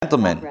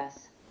gentlemen,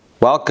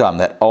 welcome.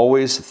 That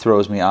always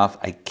throws me off.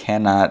 I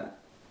cannot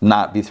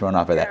not be thrown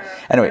off by that.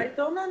 Anyway. I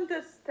don't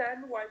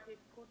understand why they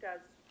put as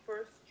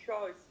first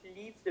choice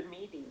leave the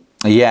meeting.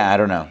 Yeah, I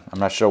don't know. I'm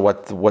not sure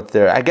what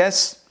they're... I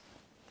guess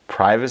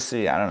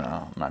privacy. I don't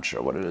know. I'm not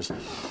sure what it is.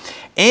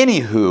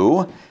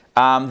 Anywho,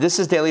 this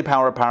is Daily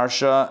Power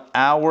Parsha.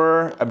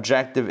 Our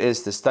objective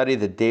is to study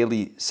the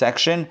daily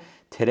section.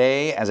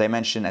 Today, as I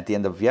mentioned at the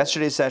end of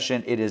yesterday's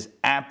session, it is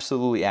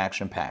absolutely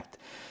action-packed.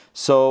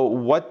 So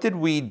what did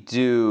we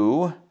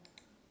do?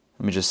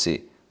 Let me just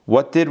see.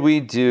 What did we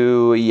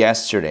do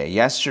yesterday?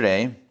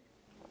 Yesterday,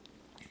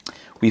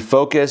 we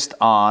focused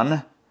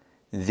on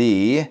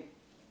the...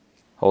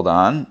 Hold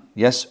on.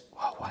 Yes.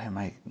 Why am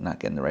I not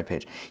getting the right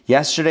page?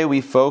 Yesterday,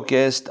 we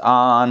focused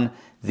on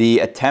the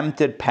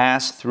attempted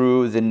pass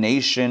through the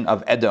nation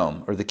of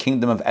Edom, or the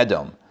kingdom of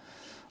Edom.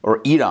 Or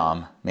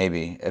Edom,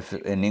 maybe, if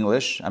in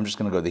English. I'm just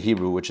going to go to the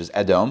Hebrew, which is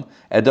Edom.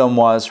 Edom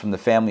was from the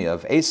family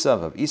of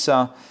Esav, of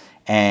Esau.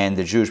 And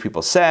the Jewish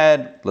people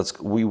said,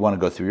 we want to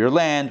go through your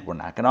land. We're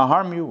not going to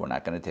harm you. We're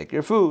not going to take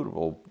your food.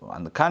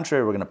 On the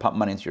contrary, we're going to pump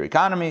money into your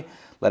economy.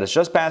 Let us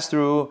just pass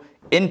through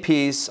in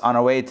peace on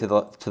our way to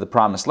the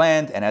promised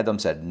land. And Edom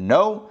said,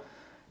 no.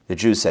 The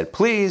Jews said,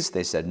 please.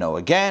 They said no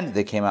again.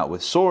 They came out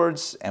with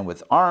swords and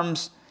with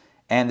arms.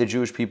 And the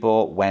Jewish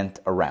people went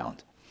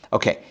around.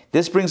 Okay,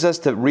 this brings us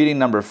to reading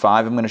number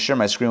 5. I'm going to share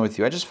my screen with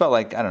you. I just felt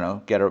like, I don't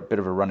know, get a bit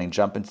of a running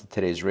jump into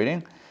today's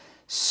reading.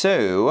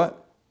 So,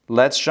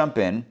 let's jump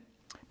in.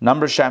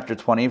 Numbers chapter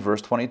 20,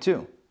 verse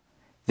 22.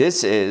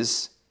 This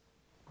is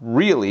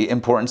really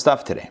important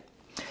stuff today.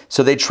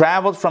 So they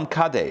traveled from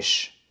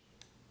Kadesh.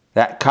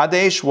 That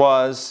Kadesh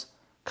was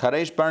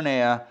Kadesh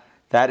Barnea.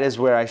 That is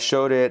where I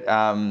showed it.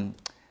 Donna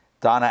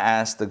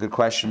asked a good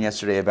question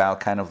yesterday about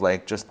kind of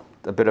like just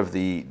a bit of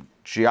the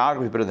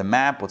geography, a bit of the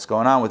map, what's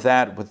going on with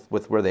that,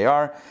 with where they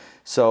are.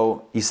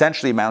 So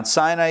essentially Mount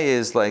Sinai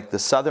is like the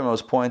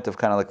southernmost point of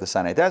kind of like the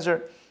Sinai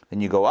Desert.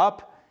 Then you go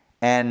up.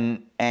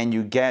 And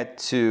you get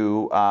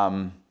to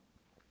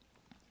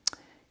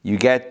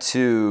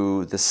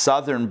the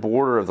southern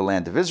border of the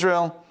land of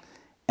Israel,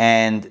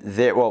 and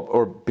there,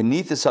 or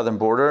beneath the southern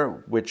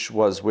border, which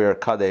was where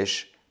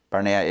Kadesh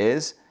Barnea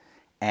is,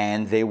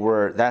 and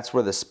that's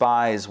where the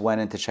spies went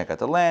in to check out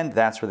the land.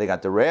 That's where they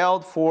got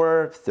derailed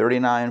for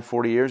 39,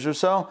 40 years or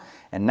so,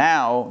 and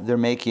now they're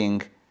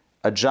making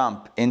a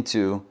jump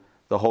into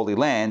the Holy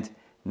Land,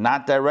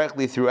 not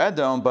directly through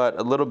Edom, but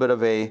a little bit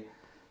of a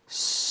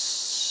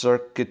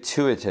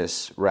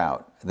circuitous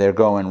route. They're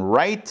going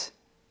right,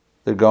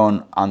 they're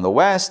going on the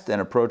west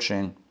and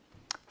approaching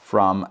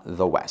from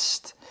the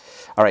west.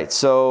 All right,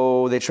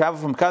 so they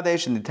traveled from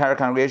Kadesh, and the entire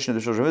congregation of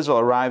the children of Israel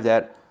arrived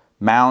at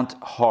Mount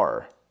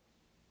Hor.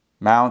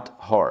 Mount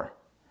Hor.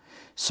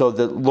 So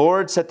the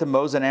Lord said to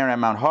Moses and Aaron at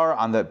Mount Hor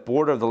on the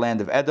border of the land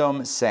of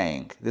Edom,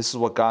 saying, this is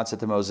what God said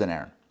to Moses and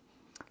Aaron.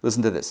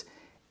 Listen to this.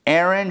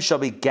 Aaron shall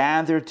be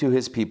gathered to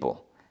his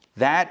people.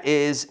 That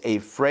is a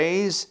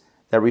phrase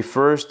that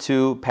refers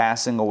to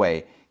passing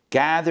away.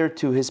 Gathered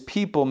to his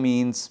people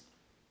means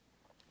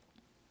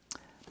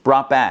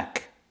brought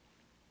back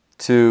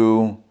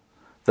to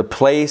the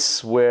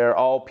place where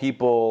all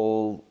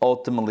people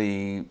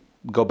ultimately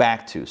go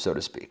back to, so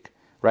to speak.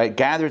 Right?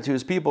 Gathered to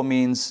his people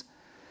means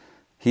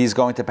he's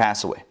going to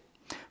pass away.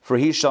 For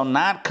he shall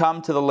not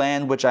come to the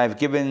land which I have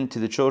given to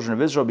the children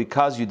of Israel,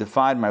 because you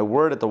defied my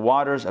word at the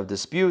waters of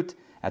dispute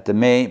at the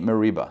Mei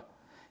Meribah.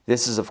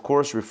 This is, of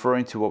course,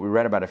 referring to what we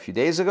read about a few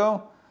days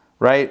ago,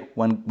 right?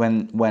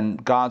 When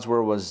God's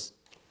word was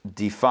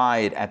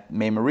defied at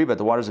Mei Meribah,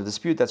 the waters of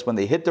dispute, that's when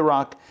they hit the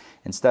rock.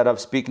 Instead of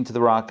speaking to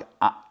the rock,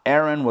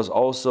 Aaron was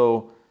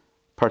also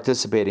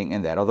participating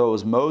in that. Although it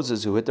was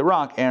Moses who hit the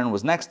rock, Aaron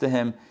was next to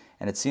him,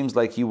 and it seems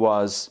like he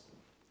was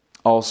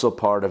also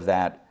part of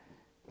that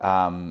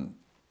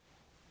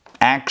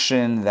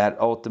action that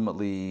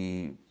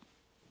ultimately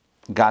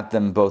got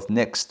them both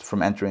nixed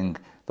from entering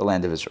the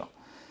land of Israel.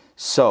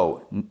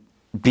 So,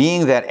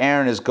 being that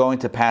Aaron is going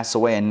to pass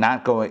away and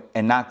not go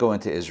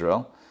into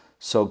Israel,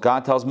 so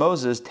God tells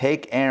Moses,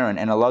 take Aaron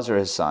and Elazar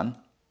his son,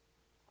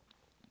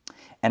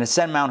 and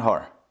ascend Mount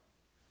Hor.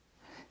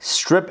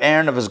 Strip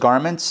Aaron of his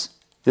garments.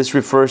 This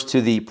refers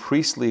to the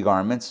priestly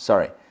garments,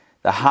 the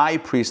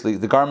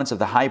garments of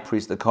the high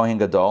priest, the Kohen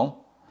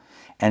Gadol,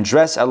 and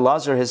dress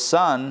Elazar his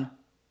son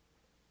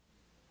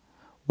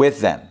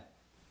with them.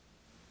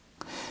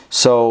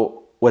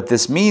 So what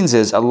this means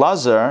is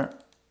Elazar,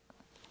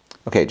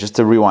 okay, just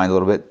to rewind a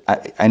little bit.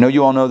 I know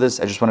you all know this,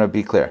 I just want to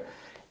be clear.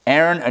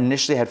 Aaron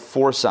initially had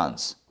 4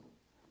 sons,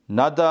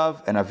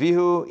 Nadav and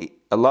Avihu,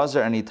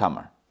 Elazar and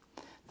Itamar.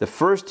 The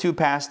first 2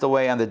 passed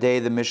away on the day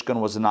the Mishkan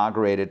was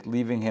inaugurated,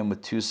 leaving him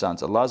with 2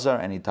 sons, Elazar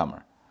and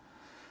Itamar.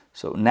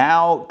 So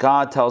now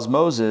God tells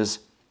Moses,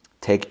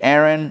 take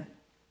Aaron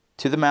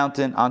to the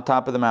mountain, on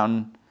top of the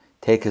mountain,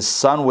 take his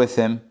son with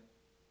him,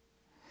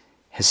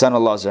 his son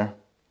Elazar,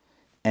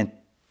 and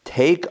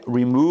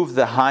remove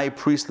the high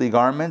priestly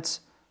garments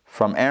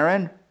from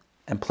Aaron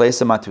and place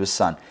them onto his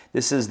son.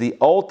 This is the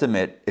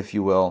ultimate, if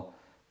you will,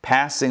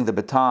 passing the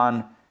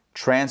baton,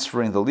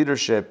 transferring the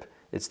leadership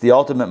It's the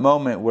ultimate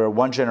moment where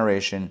one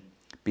generation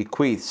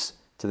bequeaths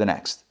to the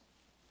next.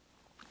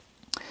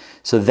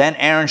 So then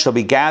Aaron shall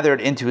be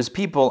gathered into his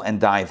people and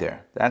die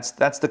there.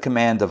 That's the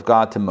command of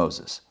God to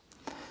Moses.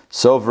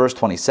 So verse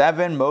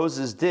 27,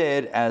 Moses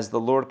did as the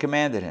Lord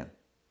commanded him.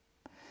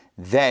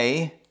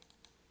 They,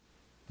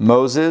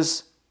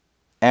 Moses,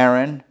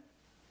 Aaron,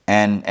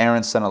 and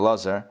Aaron's son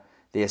Elazar,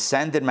 they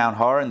ascended Mount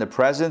Har in the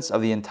presence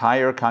of the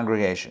entire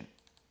congregation.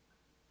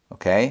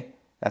 Okay,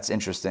 that's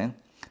interesting.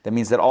 That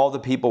means that all the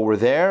people were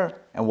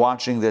there and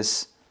watching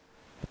this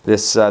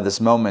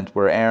moment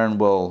where Aaron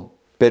will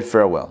bid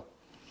farewell.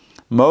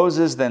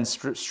 Moses then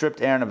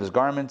stripped Aaron of his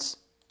garments,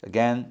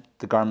 again,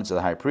 the garments of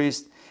the high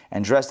priest,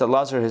 and dressed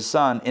Elazar his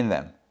son in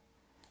them.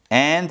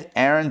 And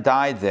Aaron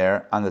died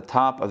there on the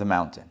top of the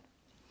mountain.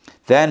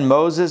 Then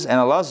Moses and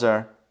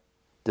Elazar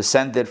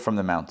descended from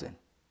the mountain.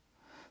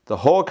 The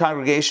whole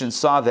congregation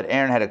saw that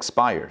Aaron had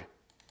expired,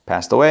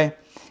 passed away,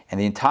 and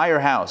the entire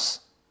house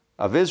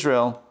of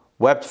Israel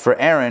wept for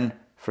Aaron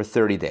for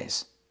 30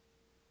 days.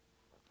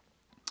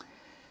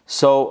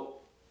 So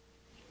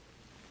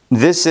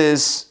this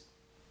is,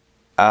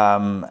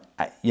 it's.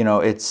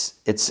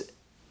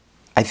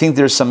 I think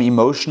there's some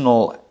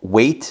emotional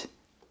weight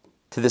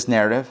to this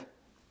narrative.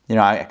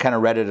 I kind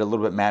of read it a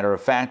little bit matter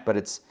of fact, but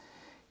it's,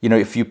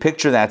 if you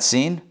picture that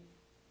scene,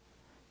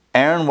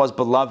 Aaron was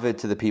beloved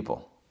to the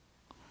people,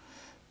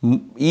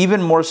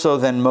 even more so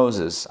than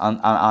Moses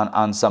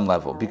on some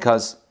level,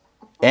 because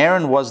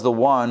Aaron was the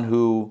one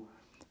who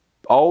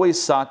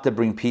always sought to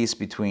bring peace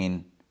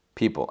between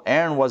people.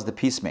 Aaron was the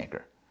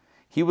peacemaker.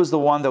 He was the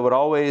one that would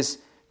always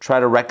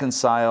try to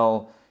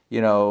reconcile,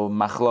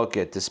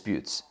 machloket,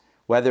 disputes,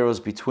 whether it was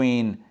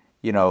between,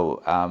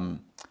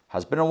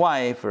 husband and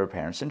wife, or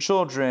parents and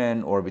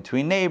children, or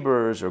between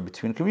neighbors, or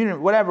between community,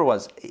 whatever it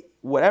was,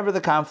 whatever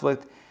the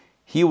conflict,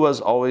 he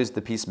was always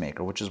the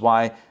peacemaker, which is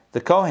why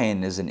the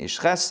Kohen is an Ish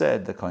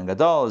Chesed, the Kohen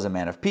Gadol is a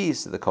man of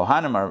peace, the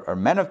Kohanim are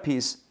men of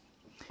peace.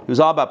 He was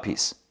all about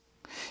peace.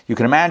 You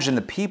can imagine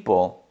the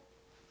people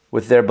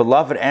with their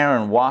beloved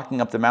Aaron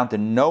walking up the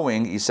mountain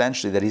knowing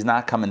essentially that he's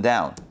not coming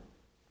down.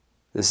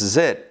 This is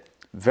it.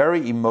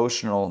 Very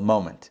emotional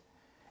moment.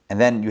 And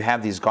then you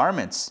have these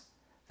garments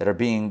that are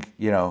being,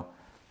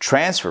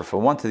 transferred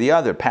from one to the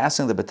other,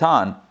 passing the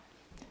baton.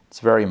 It's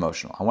very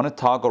emotional. I want to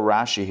toggle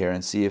Rashi here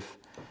and see if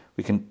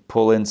we can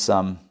pull in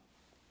some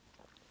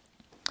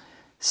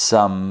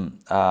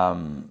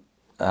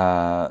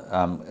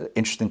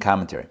interesting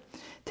commentary.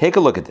 Take a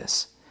look at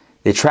this.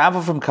 They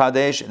traveled from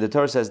Kadesh. The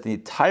Torah says the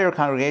entire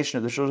congregation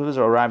of the children of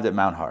Israel arrived at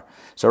Mount Har.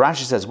 So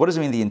Rashi says, what does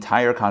it mean, the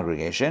entire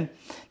congregation?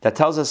 That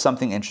tells us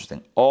something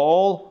interesting.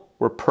 All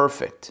were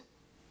perfect,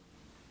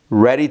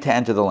 ready to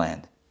enter the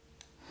land.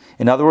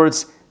 In other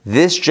words,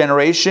 this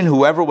generation,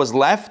 whoever was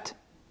left,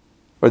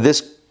 or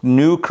this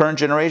new current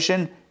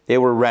generation, they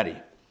were ready.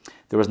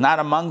 There was not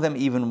among them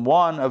even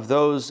one of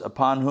those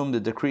upon whom the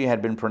decree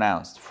had been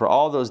pronounced, for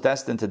all those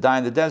destined to die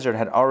in the desert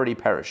had already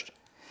perished.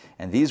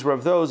 And these were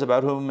of those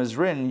about whom is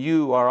written,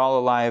 you are all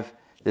alive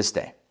this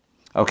day.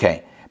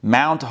 Okay,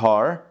 Mount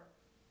Har.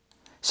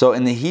 So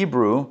in the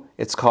Hebrew,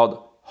 it's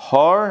called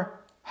Har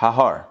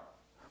HaHar,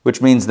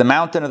 which means the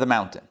mountain of the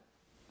mountain.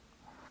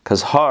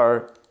 Because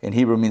Har in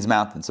Hebrew means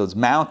mountain. So it's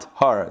Mount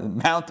Har,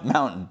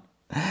 mountain.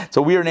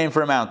 So we are named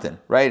for a mountain,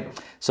 right?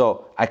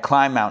 So I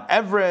climb Mount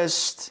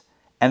Everest,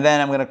 and then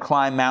I'm going to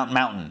climb Mount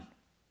Mountain.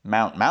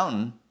 Mount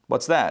Mountain?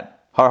 What's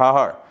that? Har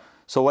HaHar.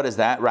 So what is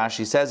that?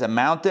 Rashi says, a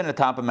mountain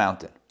atop a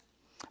mountain,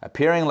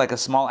 appearing like a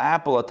small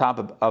apple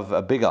atop of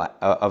a big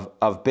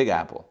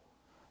apple.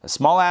 A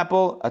small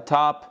apple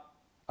atop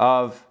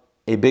of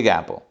a big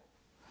apple.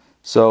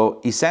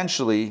 So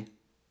essentially,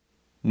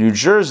 New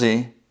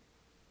Jersey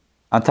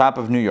on top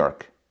of New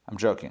York. I'm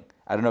joking.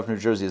 I don't know if New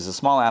Jersey is a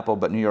small apple,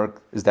 but New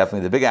York is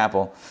definitely the big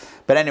apple.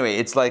 But anyway,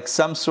 it's like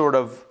some sort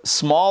of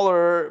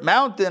smaller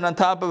mountain on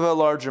top of a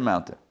larger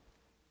mountain.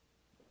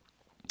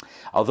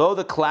 Although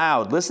the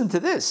cloud, listen to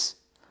this,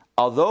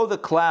 although the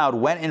cloud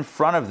went in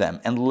front of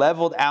them and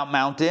leveled out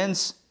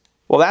mountains,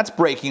 well, that's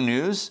breaking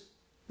news.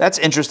 That's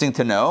interesting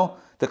to know.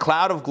 The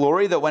cloud of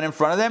glory that went in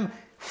front of them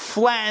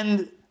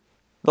flattened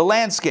the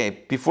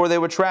landscape before they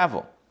would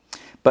travel.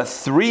 But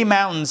 3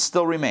 mountains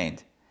still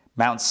remained.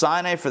 Mount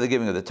Sinai for the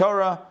giving of the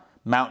Torah,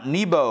 Mount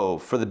Nebo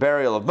for the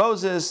burial of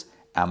Moses,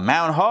 and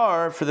Mount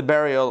Har for the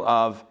burial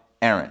of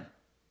Aaron.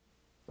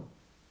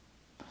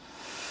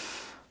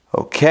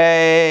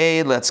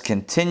 Okay, let's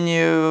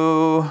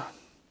continue.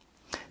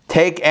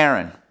 Take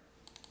Aaron,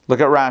 look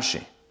at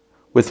Rashi,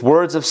 with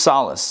words of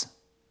solace.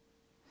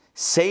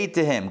 Say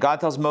to him, God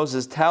tells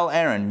Moses, tell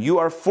Aaron, you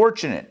are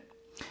fortunate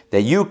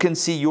that you can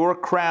see your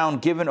crown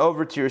given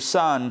over to your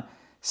son,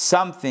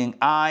 something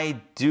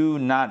I do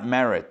not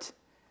merit.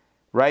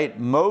 Right?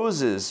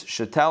 Moses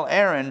should tell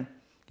Aaron,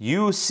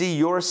 you see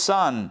your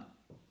son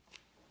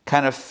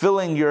kind of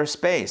filling your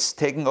space,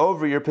 taking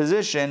over your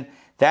position.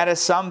 That is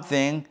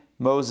something,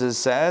 Moses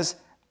says,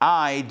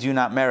 I do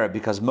not merit,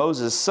 because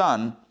Moses'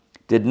 son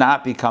did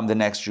not become the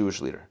next Jewish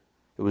leader.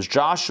 It was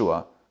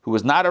Joshua, who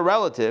was not a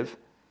relative.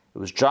 It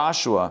was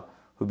Joshua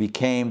who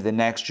became the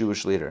next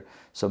Jewish leader.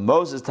 So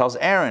Moses tells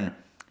Aaron,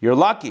 you're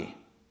lucky.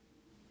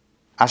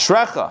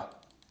 Ashrecha,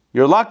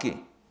 you're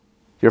lucky.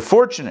 You're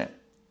fortunate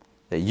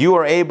that you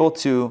are able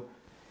to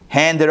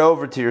hand it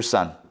over to your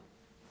son.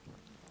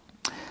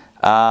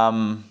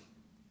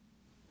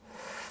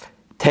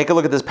 Take a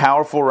look at this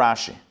powerful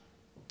Rashi.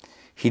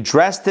 He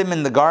dressed him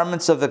in the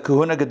garments of the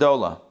Kahuna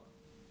Gedola.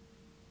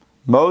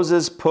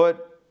 Moses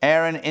put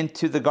Aaron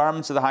into the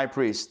garments of the high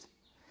priest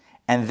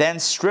and then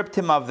stripped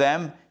him of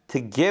them to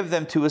give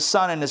them to his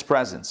son in his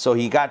presence. So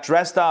he got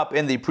dressed up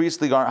in the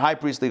high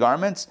priestly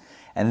garments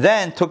and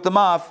then took them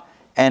off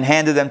and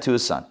handed them to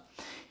his son.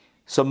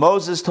 So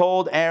Moses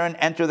told Aaron,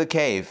 enter the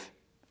cave.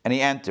 And he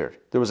entered.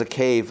 There was a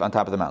cave on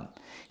top of the mountain.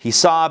 He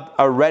saw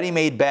a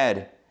ready-made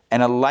bed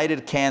and a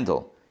lighted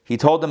candle. He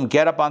told him,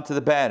 get up onto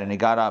the bed, and he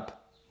got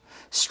up.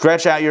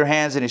 Stretch out your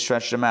hands, and he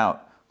stretched them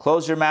out.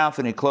 Close your mouth,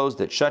 and he closed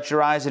it. Shut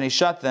your eyes, and he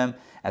shut them.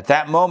 At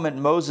that moment,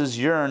 Moses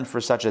yearned for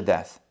such a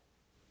death.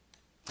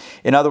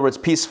 In other words,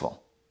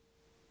 peaceful.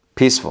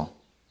 Peaceful.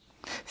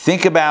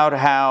 Think about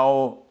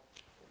how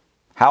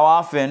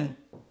often,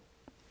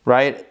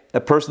 right, a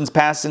person's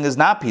passing is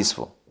not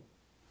peaceful.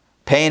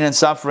 Pain and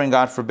suffering,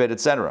 God forbid,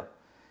 etc.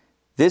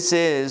 This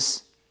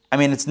is,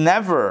 it's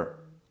never,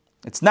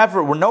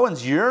 where no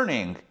one's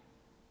yearning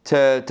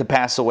to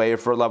pass away or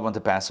for a loved one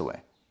to pass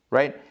away,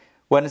 right?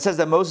 When it says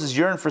that Moses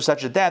yearned for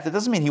such a death, it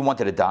doesn't mean he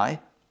wanted to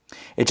die.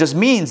 It just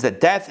means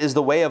that death is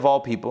the way of all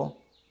people,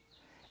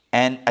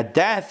 and a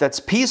death that's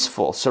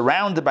peaceful,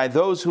 surrounded by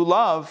those who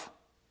love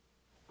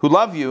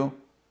you,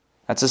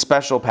 that's a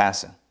special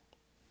passing.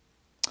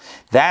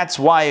 That's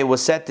why it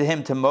was said to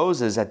him, to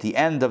Moses, at the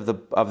end of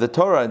the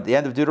Torah, at the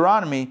end of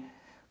Deuteronomy,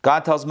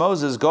 God tells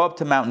Moses, go up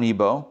to Mount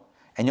Nebo,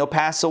 and you'll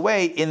pass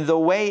away in the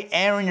way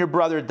Aaron your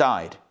brother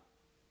died,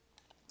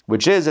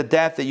 which is a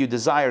death that you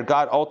desire.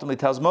 God ultimately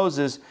tells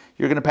Moses,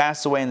 you're going to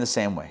pass away in the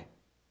same way.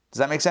 Does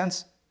that make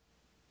sense?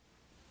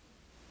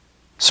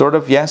 Sort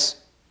of,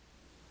 yes?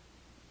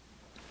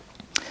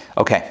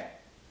 Okay.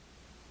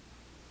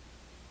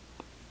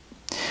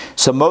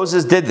 So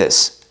Moses did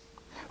this.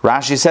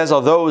 Rashi says,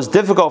 although it was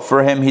difficult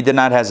for him, he did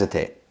not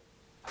hesitate.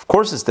 Of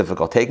course it's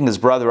difficult. Taking his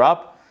brother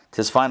up to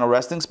his final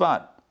resting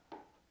spot.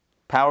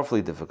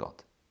 Powerfully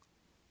difficult.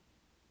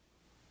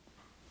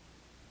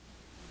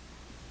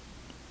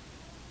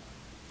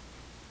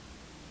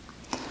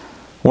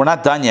 We're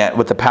not done yet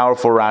with the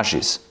powerful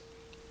Rashis.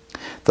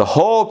 The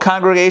whole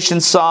congregation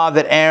saw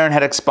that Aaron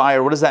had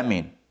expired. What does that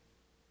mean?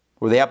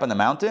 Were they up on the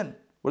mountain?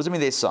 What does it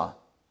mean they saw?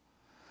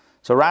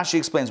 So Rashi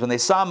explains, when they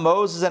saw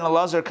Moses and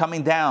Elazar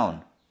coming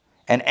down,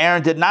 and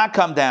Aaron did not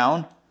come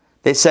down,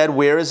 they said,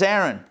 where is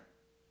Aaron?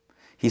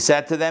 He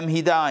said to them,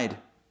 he died.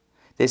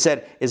 They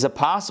said, is it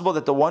possible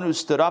that the one who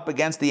stood up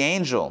against the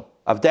angel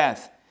of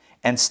death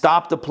and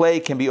stopped the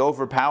plague can be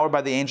overpowered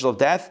by the angel of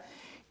death?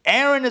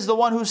 Aaron is the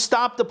one who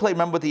stopped the plague.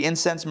 Remember with the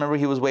incense? Remember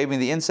he was waving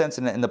the incense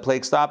and the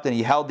plague stopped and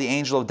he held the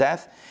angel of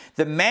death?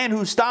 The man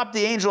who stopped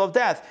the angel of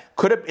death,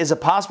 is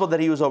it possible that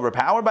he was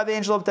overpowered by the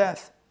angel of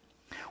death?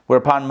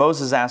 Whereupon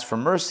Moses asked for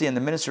mercy, and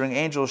the ministering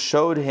angel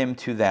showed him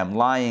to them,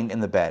 lying in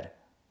the bed.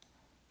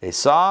 They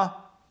saw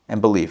and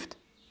believed.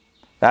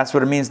 That's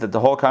what it means that the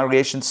whole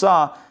congregation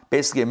saw.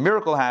 Basically, a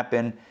miracle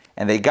happened,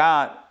 and they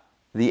got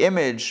the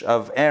image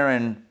of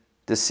Aaron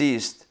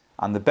deceased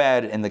on the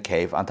bed in the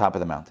cave on top of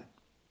the mountain.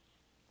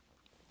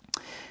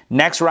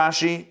 Next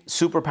Rashi,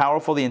 super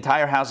powerful. The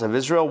entire house of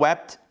Israel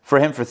wept for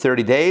him for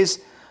 30 days.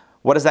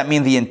 What does that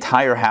mean, the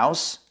entire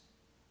house?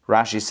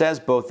 Rashi says,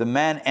 both the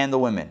men and the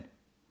women.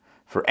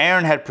 For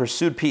Aaron had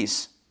pursued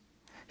peace.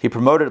 He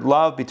promoted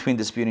love between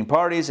disputing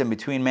parties and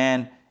between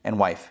man and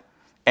wife.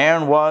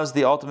 Aaron was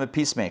the ultimate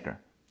peacemaker.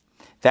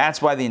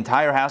 That's why the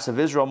entire house of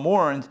Israel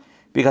mourned,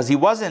 because he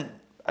wasn't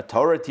a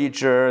Torah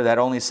teacher that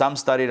only some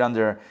studied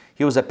under.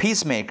 He was a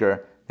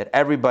peacemaker that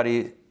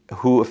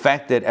who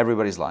affected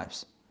everybody's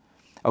lives.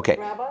 Okay.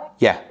 Rabbi?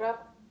 Yeah.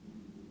 But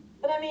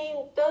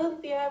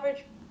doesn't the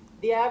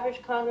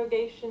average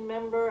congregation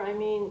member,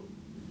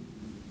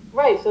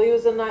 right, so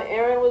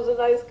Aaron was a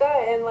nice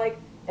guy,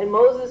 and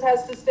Moses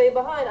has to stay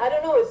behind. I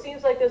don't know, it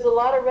seems like there's a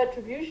lot of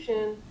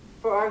retribution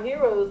for our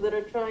heroes that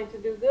are trying to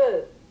do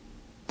good.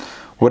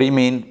 What do you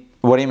mean?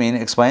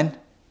 Explain.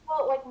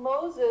 Well,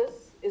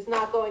 Moses is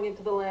not going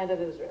into the land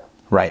of Israel.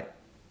 Right.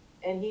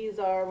 And he's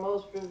our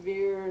most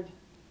revered,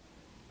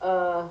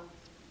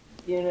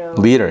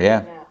 leader,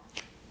 yeah.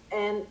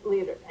 And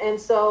leader. And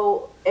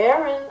so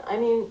Aaron,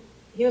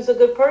 he was a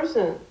good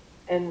person,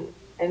 and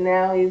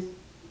now he's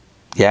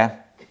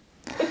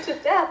put to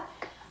death.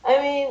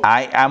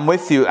 I'm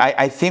with you.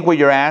 I think what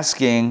you're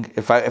asking,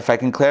 if I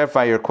can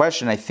clarify your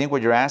question, I think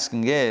what you're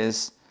asking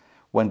is,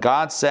 when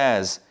God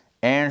says,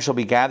 Aaron shall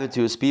be gathered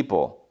to his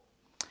people,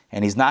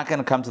 and he's not going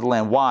to come to the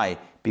land. Why?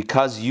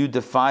 Because you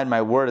defied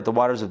my word at the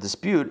waters of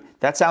dispute.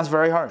 That sounds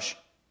very harsh.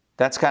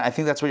 I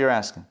think that's what you're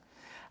asking.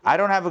 I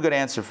don't have a good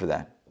answer for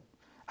that.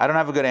 I don't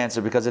have a good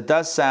answer, because it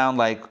does sound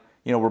like,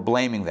 we're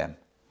blaming them.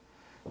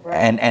 Right.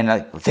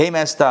 And they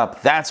messed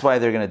up. That's why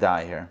they're going to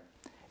die here.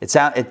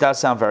 It does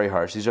sound very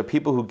harsh. These are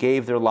people who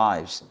gave their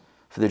lives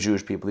for the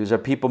Jewish people. These are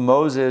people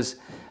Moses,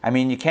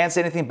 you can't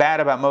say anything bad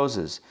about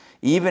Moses.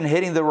 Even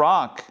hitting the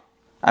rock.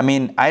 I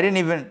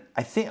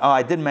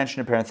did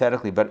mention it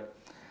parenthetically, but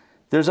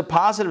there's a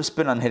positive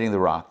spin on hitting the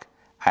rock,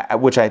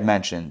 which I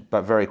mentioned,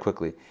 but very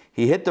quickly.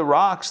 He hit the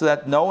rock so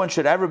that no one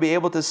should ever be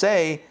able to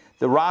say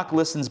the rock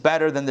listens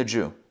better than the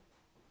Jew.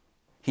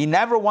 He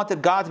never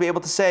wanted God to be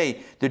able to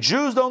say, the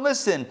Jews don't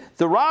listen,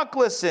 the rock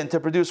listened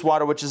to produce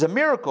water, which is a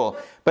miracle.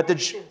 But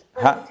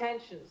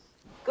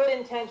Good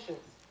intentions.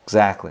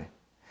 Exactly.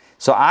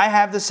 So I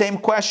have the same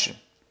question.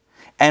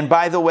 And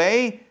by the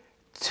way,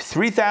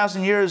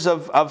 3,000 years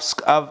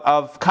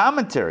of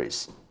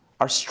commentaries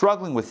are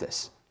struggling with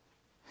this.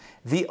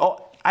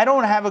 I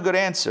don't have a good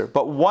answer,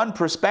 but one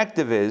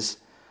perspective is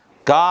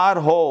God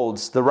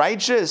holds the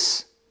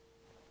righteous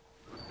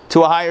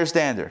to a higher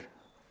standard.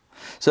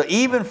 So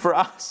even for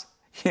us,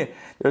 I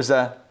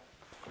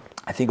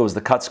think it was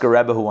the Kutzker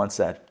Rebbe who once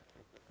said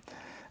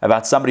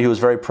about somebody who was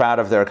very proud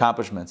of their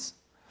accomplishments.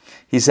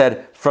 He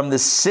said, from the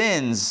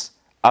sins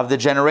of the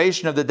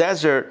generation of the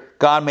desert,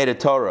 God made a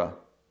Torah.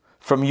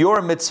 From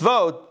your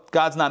mitzvot,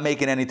 God's not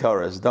making any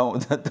Torahs.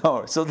 Don't.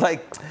 So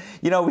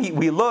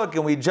we look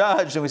and we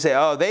judge and we say,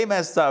 oh, they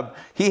messed up.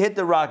 He hit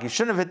the rock. He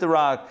shouldn't have hit the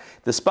rock.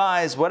 The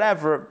spies,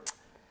 whatever.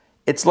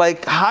 It's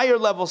like higher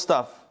level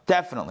stuff,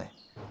 definitely.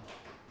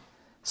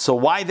 So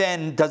why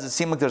then does it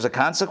seem like there's a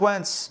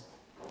consequence?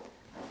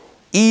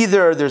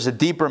 Either there's a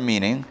deeper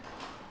meaning,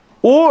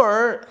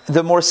 or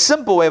the more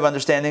simple way of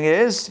understanding it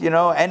is,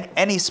 and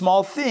any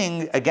small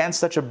thing against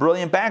such a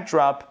brilliant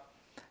backdrop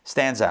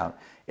stands out.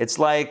 It's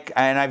like,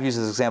 and I've used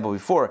this example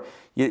before,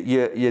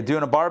 you're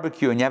doing a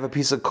barbecue and you have a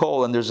piece of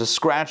coal and there's a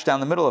scratch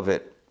down the middle of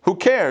it. Who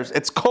cares?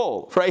 It's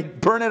coal,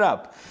 right? Burn it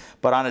up.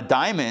 But on a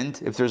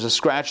diamond, if there's a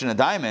scratch in a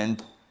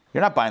diamond,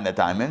 you're not buying that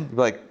diamond. You're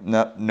like,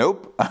 no,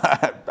 nope.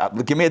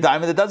 Give me a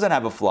diamond that doesn't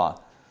have a flaw.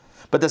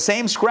 But the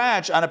same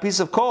scratch on a piece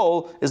of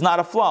coal is not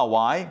a flaw.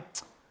 Why?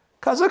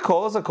 Because a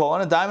coal is a coal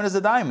and a diamond is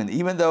a diamond.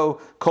 Even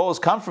though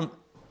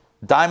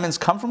diamonds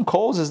come from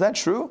coals, is that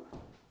true?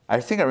 I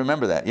think I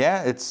remember that.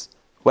 Yeah, it's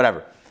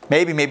whatever.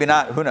 Maybe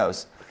not. Who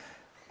knows?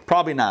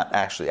 Probably not,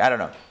 actually. I don't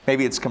know.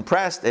 Maybe it's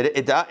compressed. It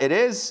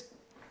is.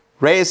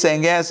 Ray is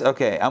saying yes.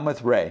 Okay, I'm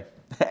with Ray.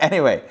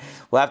 Anyway,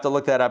 we'll have to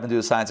look that up and do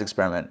a science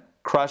experiment.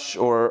 Crush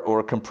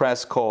or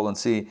compress coal and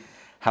see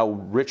how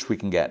rich we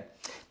can get.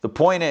 The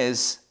point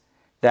is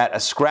that a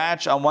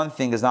scratch on one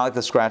thing is not like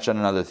the scratch on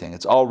another thing.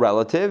 It's all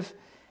relative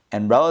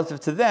and relative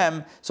to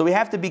them. So we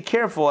have to be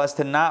careful as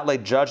to not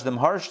judge them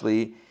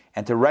harshly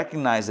and to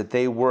recognize that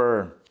they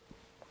were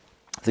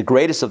the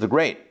greatest of the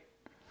great.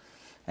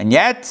 And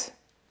yet,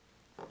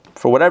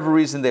 for whatever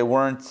reason, they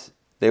weren't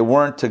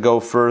to go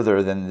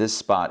further than this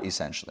spot,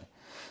 essentially.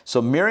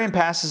 So Miriam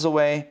passes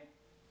away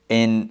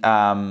in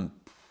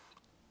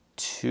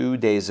 2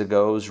 days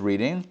ago's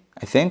reading,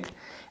 I think.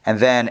 And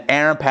then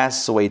Aaron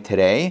passes away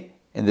today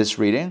in this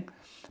reading.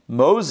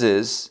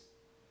 Moses,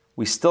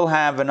 we still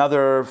have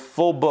another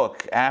full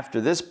book after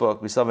this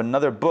book. We still have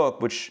another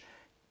book which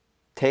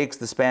takes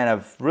the span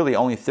of really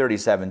only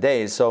 37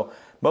 days. So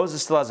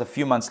Moses still has a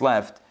few months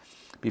left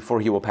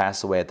before he will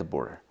pass away at the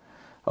border.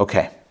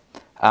 Okay.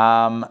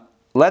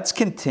 Let's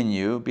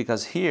continue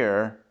because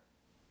here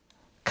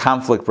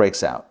conflict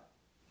breaks out.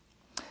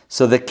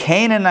 So the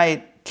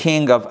Canaanite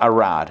king of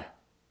Arad,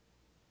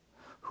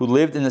 who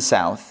lived in the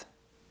south,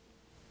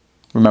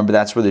 remember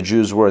that's where the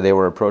Jews were, they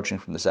were approaching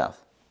from the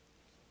south,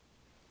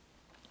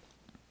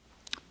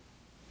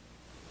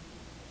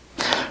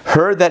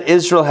 heard that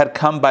Israel had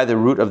come by the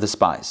route of the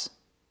spies.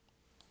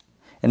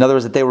 In other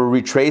words, that they were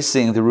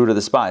retracing the route of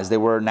the spies. They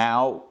were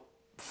now,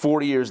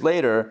 40 years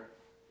later,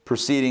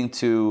 proceeding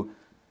to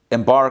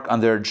embark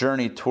on their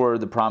journey toward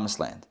the promised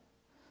land.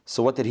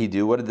 So what did he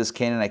do? What did this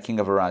Canaanite king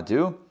of Arad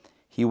do?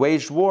 He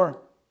waged war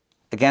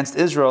against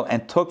Israel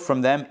and took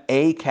from them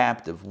a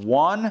captive,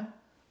 one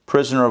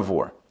prisoner of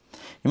war.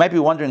 You might be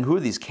wondering, who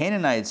are these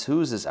Canaanites? Who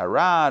is this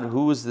Arad?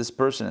 Who is this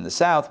person in the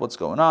south? What's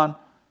going on?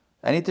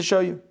 I need to show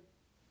you.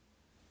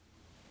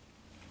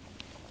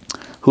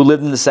 Who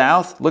lived in the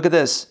south? Look at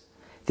this.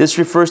 This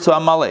refers to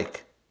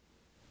Amalek.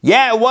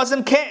 Yeah, it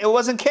wasn't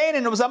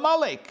Canaan, it was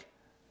Amalek.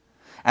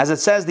 As it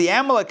says, the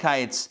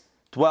Amalekites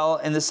dwell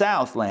in the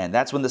southland.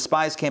 That's when the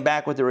spies came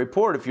back with the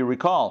report, if you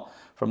recall,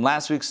 from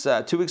last week's,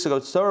 2 weeks ago,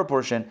 Torah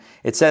portion.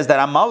 It says that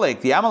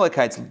the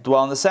Amalekites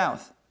dwell in the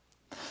south.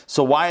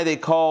 So why are they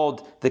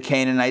called the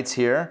Canaanites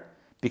here?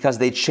 Because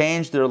they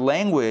changed their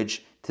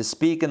language to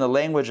speak in the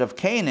language of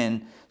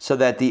Canaan, so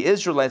that the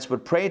Israelites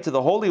would pray to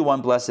the Holy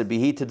One, blessed be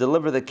He, to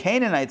deliver the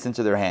Canaanites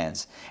into their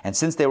hands. And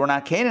since they were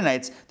not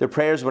Canaanites, their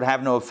prayers would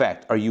have no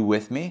effect. Are you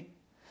with me?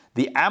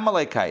 The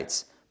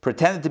Amalekites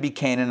pretended to be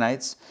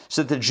Canaanites,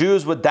 so that the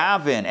Jews would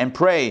daven and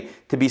pray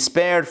to be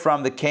spared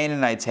from the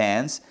Canaanites'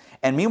 hands.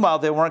 And meanwhile,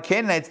 they weren't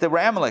Canaanites, they were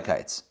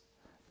Amalekites.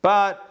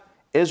 But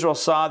Israel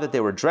saw that they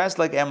were dressed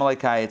like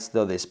Amalekites,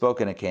 though they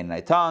spoke in a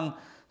Canaanite tongue.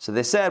 So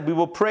they said, we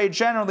will pray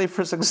generally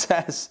for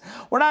success.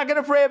 We're not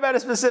going to pray about a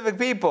specific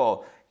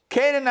people.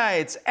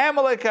 Canaanites,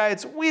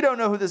 Amalekites, we don't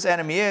know who this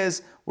enemy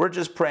is. We're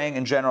just praying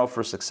in general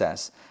for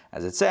success.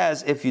 as it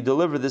says, if you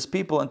deliver this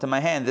people into my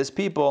hand, this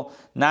people,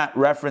 not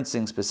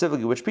referencing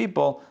specifically which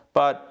people,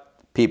 but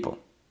people.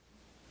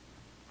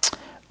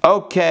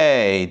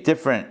 Okay,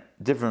 different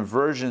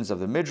versions of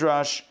the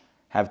Midrash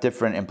have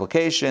different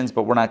implications,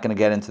 but we're not going to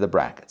get into the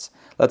brackets.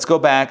 Let's go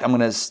back. I'm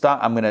going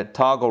to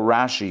toggle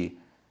Rashi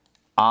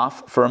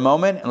off for a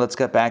moment, and let's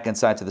get back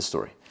inside to the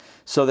story.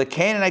 So the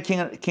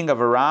Canaanite king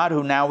of Arad,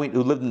 who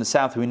lived in the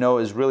south, who we know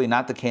is really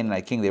not the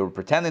Canaanite king. They were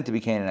pretending to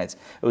be Canaanites.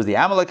 It was the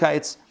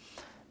Amalekites.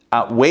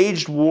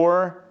 Waged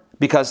war,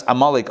 because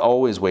Amalek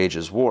always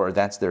wages war.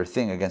 That's their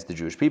thing against the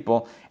Jewish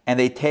people. And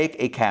they take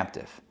a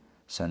captive.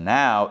 So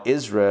now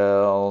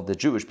Israel, the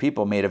Jewish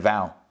people, made a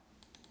vow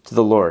to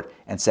the Lord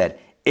and said,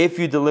 if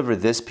you deliver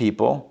this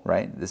people,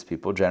 right, this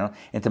people general,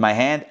 into my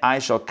hand, I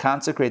shall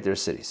consecrate their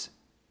cities.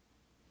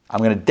 I'm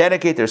going to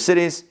dedicate their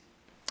cities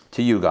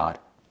to you, God.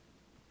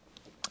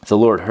 The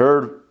Lord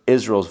heard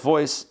Israel's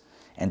voice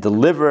and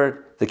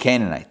delivered the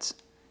Canaanite.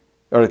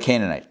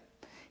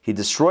 He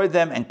destroyed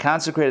them and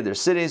consecrated their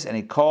cities, and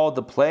he called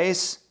the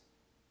place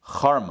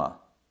Charma.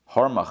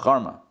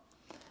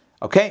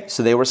 Okay,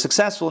 so they were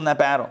successful in that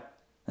battle,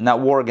 in that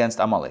war against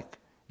Amalek.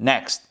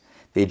 Next,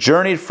 they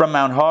journeyed from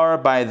Mount Har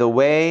by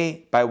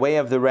way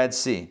of the Red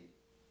Sea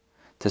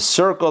to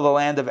circle the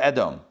land of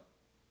Edom.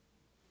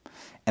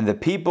 And the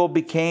people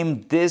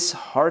became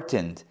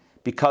disheartened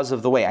because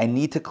of the way. I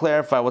need to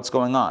clarify what's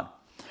going on.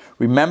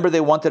 Remember,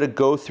 they wanted to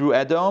go through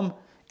Edom,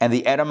 and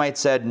the Edomites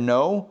said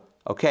no.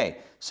 Okay,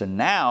 so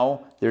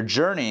now they're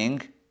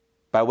journeying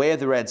by way of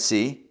the Red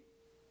Sea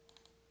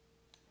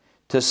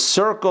to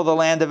circle the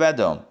land of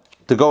Edom,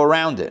 to go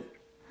around it.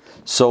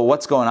 So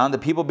what's going on? The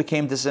people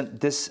became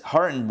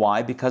disheartened.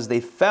 Why? Because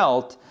they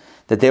felt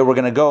that they were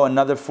going to go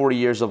another 40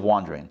 years of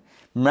wandering.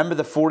 Remember,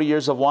 the 40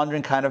 years of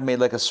wandering kind of made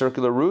like a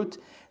circular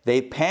route?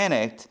 They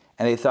panicked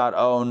and they thought,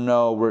 oh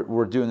no,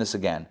 we're doing this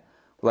again.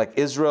 Like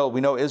Israel,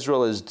 we know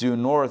Israel is due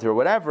north or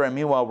whatever, and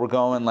meanwhile we're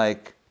going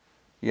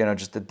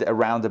just a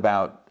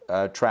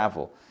roundabout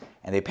travel.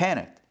 And they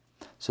panicked.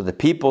 So the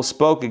people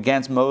spoke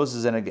against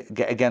Moses and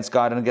against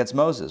God and against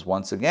Moses.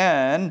 Once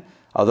again,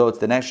 although it's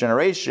the next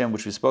generation,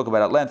 which we spoke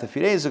about at length a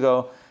few days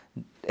ago,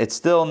 it's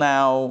still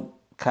now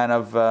kind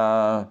of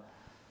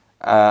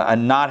a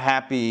not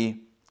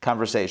happy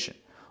conversation.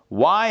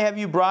 Why have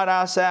you brought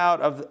us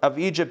out of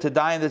Egypt to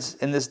die in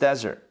this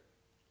desert?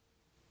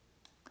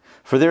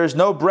 For there is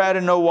no bread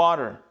and no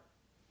water,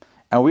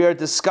 and we are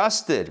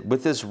disgusted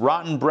with this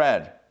rotten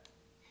bread.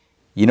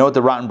 You know what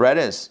the rotten bread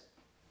is?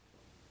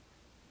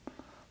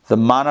 The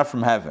manna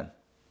from heaven,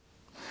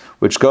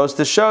 which goes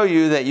to show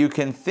you that you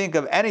can think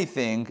of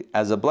anything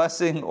as a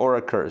blessing or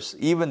a curse.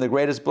 Even the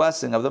greatest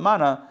blessing of the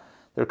manna,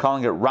 they're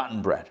calling it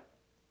rotten bread.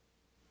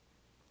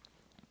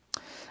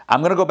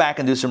 I'm going to go back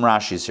and do some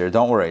Rashis here.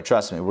 Don't worry,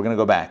 trust me, we're going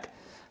to go back.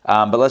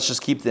 But let's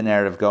just keep the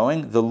narrative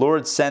going. The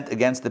Lord sent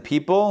against the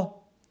people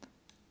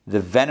the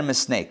venomous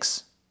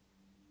snakes.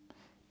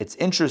 It's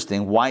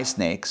interesting, why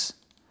snakes?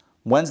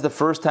 When's the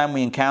first time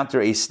we encounter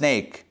a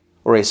snake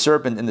or a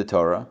serpent in the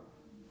Torah?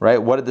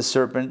 Right? What did the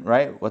serpent,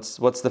 right?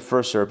 What's the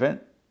first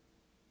serpent?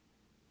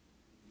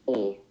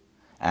 Eve.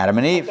 Adam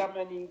and Eve.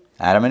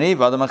 Adam and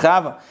Eve, Adam and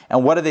Chava.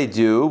 And what did they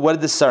do? What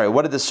did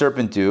the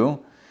serpent do?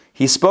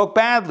 He spoke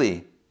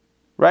badly,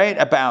 right?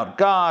 About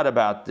God,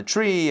 about the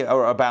tree,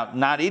 or about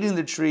not eating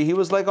the tree. He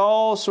was like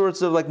all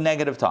sorts of like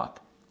negative talk.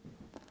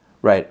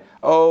 Right?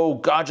 Oh,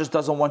 God just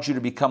doesn't want you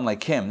to become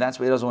like him. That's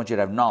why he doesn't want you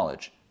to have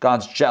knowledge.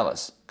 God's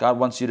jealous. God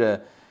wants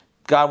to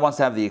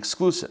have the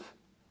exclusive.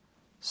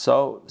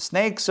 So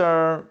snakes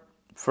are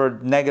for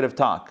negative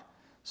talk.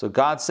 So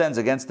God sends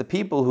against the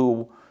people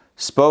who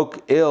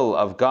spoke ill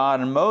of God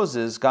and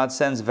Moses, God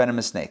sends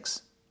venomous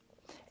snakes.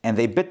 And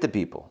they bit the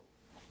people.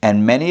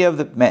 And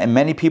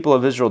many people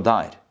of Israel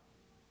died.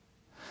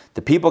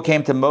 The people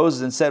came to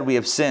Moses and said, we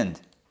have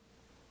sinned.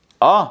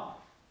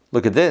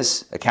 Look at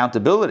this,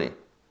 accountability.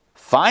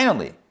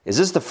 Finally, is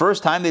this the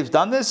first time they've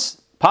done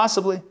this?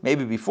 Possibly,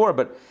 maybe before,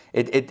 but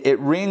it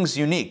rings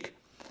unique.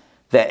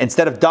 That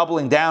instead of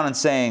doubling down and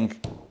saying,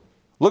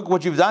 look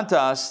what you've done to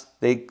us,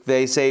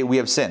 they say we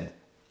have sinned.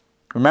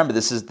 Remember,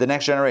 this is the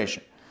next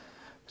generation.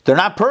 They're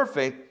not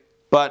perfect,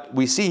 but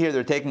we see here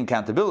they're taking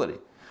accountability.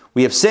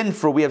 We have sinned,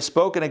 for we have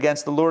spoken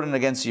against the Lord and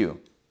against you.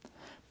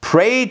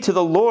 Pray to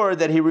the Lord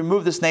that he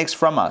remove the snakes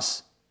from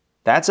us.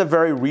 That's a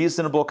very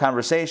reasonable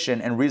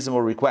conversation and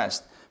reasonable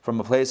request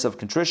from a place of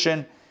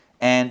contrition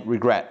and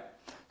regret.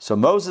 So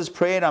Moses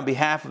prayed on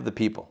behalf of the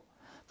people.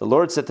 The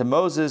Lord said to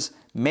Moses,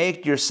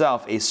 make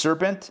yourself a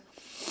serpent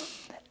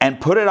and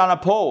put it on a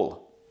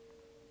pole,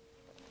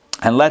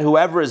 and let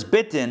whoever is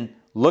bitten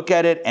look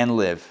at it and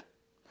live.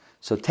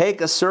 So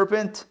take a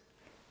serpent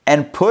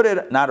and put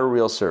it, not a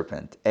real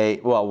serpent,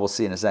 we'll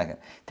see in a second.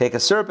 Take a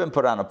serpent,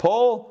 put it on a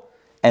pole,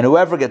 and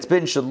whoever gets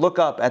bitten should look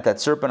up at that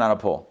serpent on a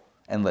pole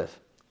and live.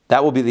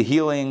 That will be the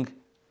healing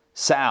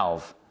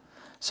salve.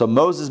 So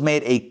Moses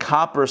made a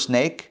copper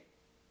snake,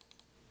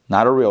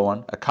 not a real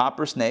one, a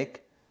copper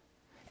snake,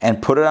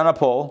 and put it on a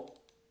pole.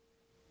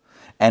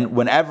 And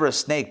whenever a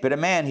snake bit a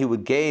man, he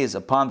would gaze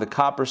upon the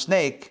copper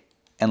snake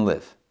and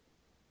live.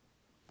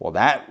 Well,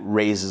 that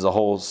raises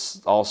all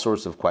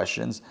sorts of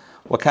questions.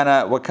 What kind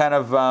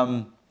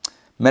of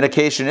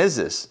medication is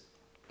this?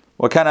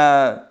 What kind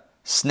of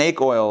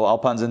snake oil, all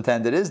puns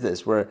intended, is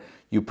this? Where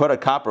you put a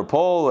copper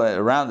pole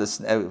around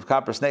a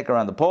copper snake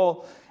around the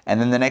pole,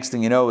 and then the next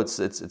thing you know,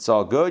 it's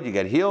all good. You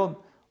get healed.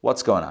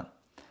 What's going on?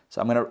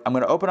 So I'm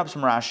gonna open up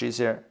some Rashis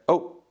here.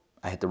 Oh,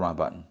 I hit the wrong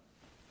button.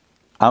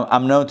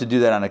 I'm known to do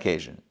that on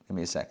occasion. Give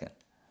me a second.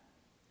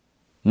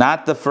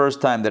 Not the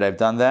first time that I've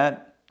done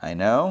that, I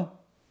know.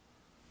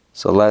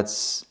 So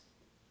let's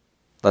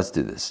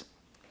do this.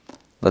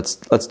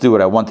 Let's do what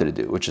I wanted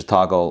to do, which is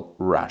toggle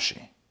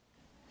Rashi.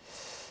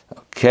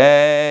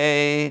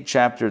 Okay,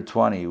 chapter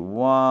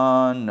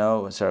 21.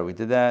 No, sorry, we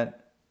did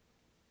that.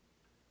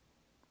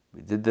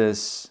 We did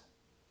this.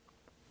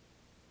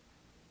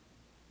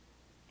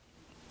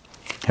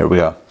 Here we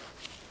go.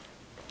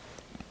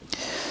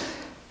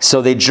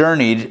 So they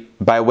journeyed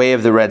by way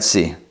of the Red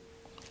Sea,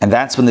 and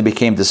that's when they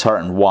became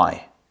disheartened.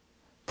 Why?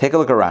 Take a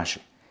look at Rashi.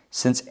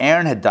 Since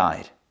Aaron had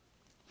died,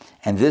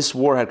 and this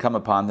war had come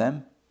upon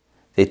them,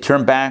 they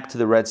turned back to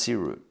the Red Sea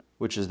route,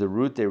 which is the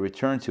route they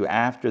returned to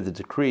after the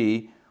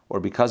decree, or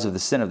because of the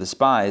sin of the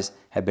spies,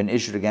 had been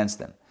issued against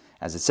them.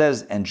 As it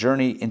says, and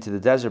journey into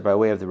the desert by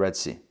way of the Red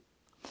Sea.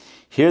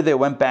 Here they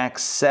went back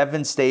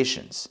 7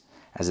 stations.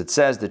 As it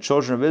says, the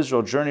children of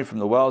Israel journeyed from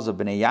the wells of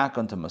Bnei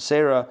Yaakon to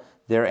Mosera.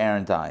 There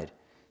Aaron died.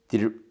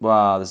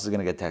 Wow, this is going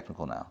to get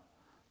technical now.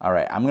 All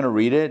right, I'm going to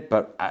read it,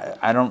 but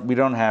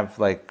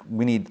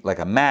we need like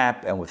a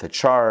map and with a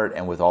chart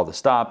and with all the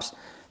stops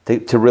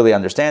to really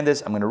understand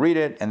this. I'm going to read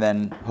it, and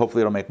then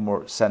hopefully it'll make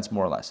more sense,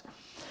 more or less.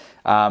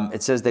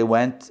 It says they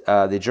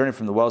journeyed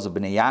from the wells of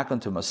Bnei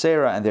Yaakon to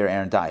Mosera, and there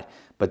Aaron died.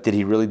 But did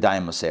he really die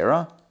in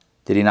Mosera?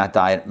 Did he not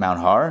die at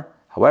Mount Har?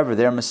 However,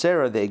 there in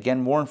Mosera, they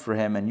again mourned for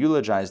him and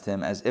eulogized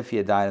him as if he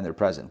had died in their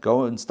presence.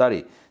 Go and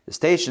study the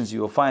stations.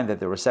 You will find that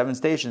there were 7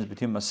 stations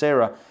between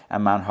Mosera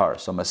and Mount Har.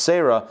 So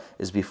Mosera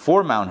is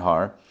before Mount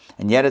Har,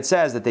 and yet it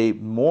says that they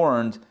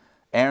mourned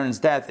Aaron's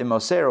death in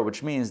Mosera,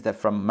 which means that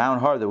from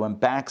Mount Har they went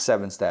back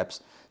 7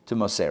 steps to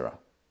Mosera.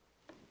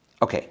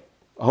 Okay,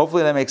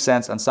 hopefully that makes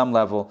sense on some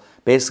level.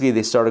 Basically,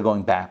 they started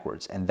going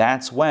backwards, and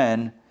that's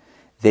when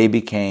they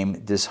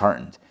became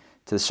disheartened.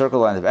 To the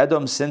circled land of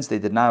Edom, since they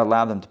did not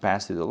allow them to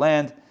pass through the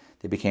land,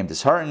 they became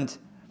disheartened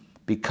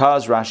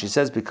because, Rashi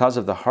says, because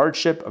of the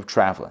hardship of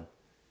traveling,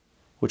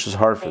 which was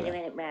hard for them. Wait a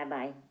minute,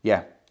 Rabbi.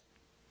 Yeah.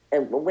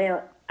 All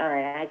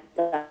right, I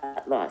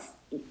got lost.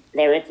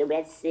 They're at the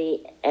Red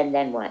Sea, and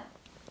then what?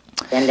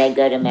 Then they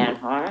go to Mount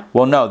Har?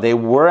 Well, no, they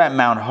were at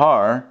Mount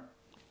Har,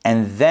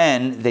 and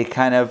then they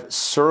kind of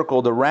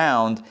circled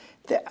around.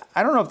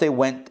 I don't know if they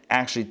went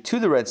actually to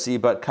the Red Sea,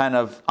 but kind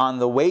of on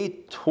the way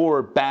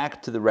toward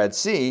back to the Red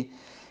Sea,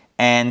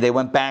 and they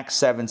went back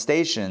 7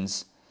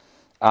 stations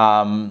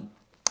that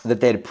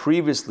they had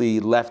previously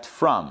left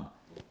from.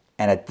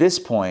 And at this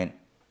point,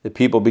 the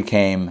people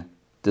became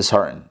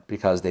disheartened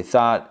because they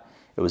thought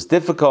it was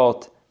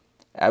difficult.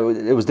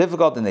 It was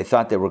difficult, and they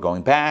thought they were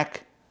going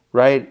back,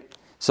 right?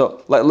 So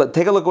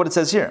take a look at what it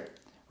says here,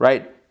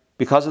 right?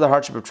 Because of the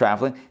hardship of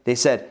traveling, they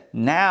said,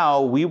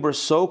 now we were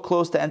so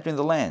close to entering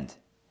the land,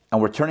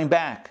 and we're turning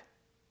back.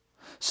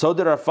 So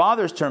did our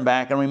fathers turn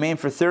back and remain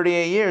for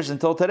 38 years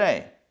until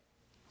today.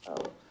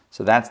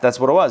 So that's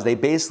what it was. They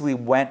basically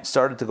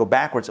started to go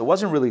backwards. It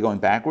wasn't really going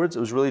backwards.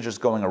 It was really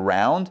just going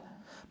around.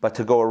 But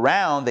to go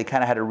around, they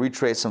kind of had to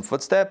retrace some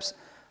footsteps.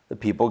 The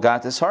people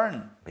got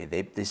disheartened.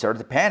 They started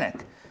to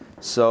panic.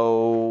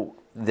 So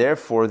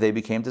therefore, they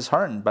became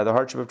disheartened by the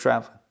hardship of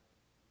traveling.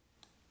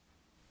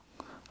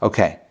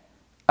 Okay.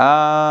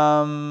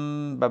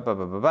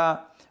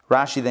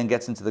 Rashi then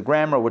gets into the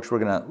grammar, which we're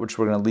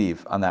gonna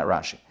leave on that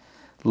Rashi.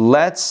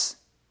 Let's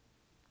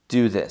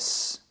do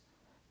this.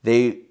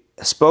 They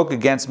spoke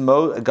against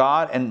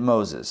God and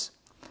Moses.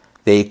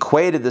 They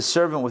equated the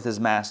servant with his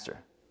master.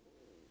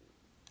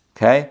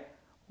 Okay?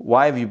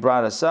 Why have you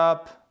brought us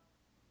up?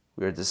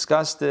 We are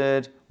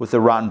disgusted with the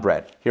rotten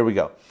bread. Here we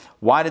go.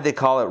 Why did they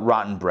call it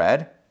rotten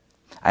bread?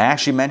 I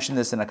actually mentioned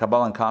this in a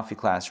Kabbalah and Coffee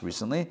class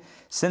recently.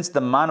 Since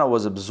the manna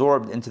was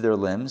absorbed into their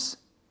limbs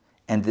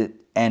and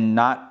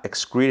not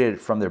excreted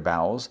from their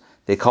bowels,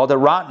 they called it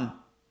rotten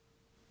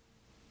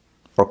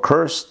or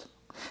cursed.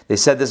 They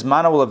said this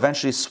manna will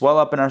eventually swell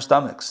up in our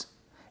stomachs.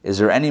 Is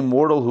there any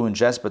mortal who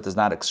ingests but does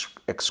not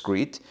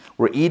excrete?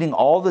 We're eating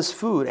all this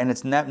food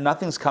and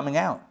nothing's coming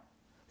out.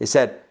 They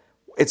said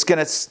it's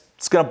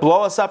gonna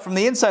blow us up from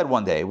the inside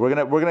one day. We're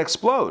gonna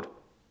explode,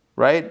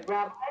 right?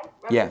 Rabbi,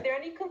 Yeah. is there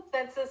any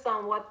consensus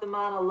on what the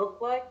manna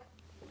looked like?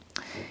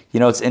 You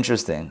know, it's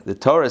interesting. The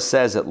Torah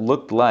says it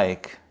looked,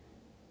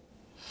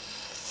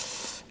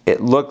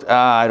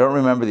 I don't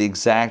remember the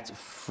exact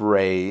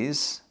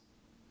phrase.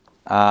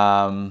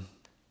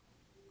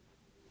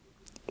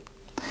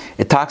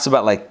 It talks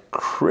about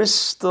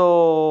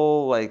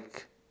crystal,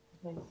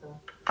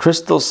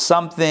 crystal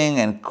something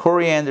and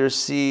coriander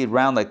seed,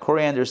 round like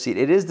coriander seed.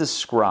 It is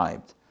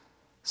described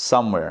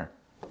somewhere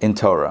in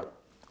Torah.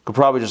 You could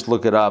probably just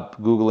look it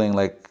up, Googling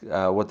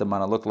what the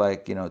manna looked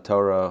like,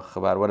 Torah,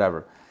 Chabad,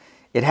 whatever.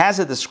 It has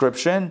a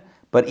description,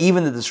 but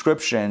even the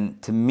description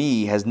to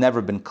me has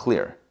never been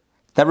clear.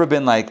 It's never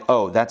been like,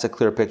 oh, that's a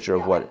clear picture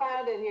of what. I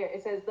found it here.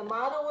 It says the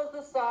manna was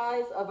the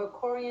size of a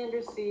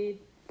coriander seed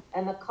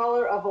and the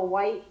color of a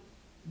white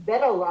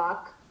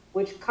betalock,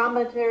 which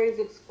commentaries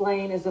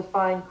explain is a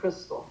fine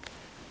crystal.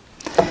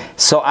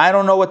 So I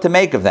don't know what to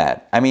make of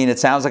that. I mean, it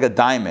sounds like a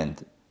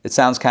diamond. It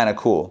sounds kind of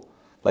cool.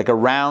 Like a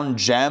round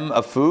gem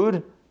of food.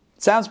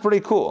 It sounds pretty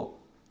cool.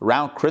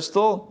 Round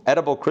crystal,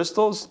 edible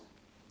crystals.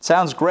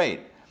 Sounds great.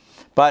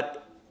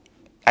 But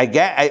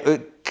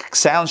it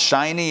sounds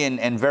shiny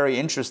and very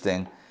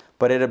interesting,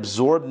 but it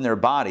absorbed in their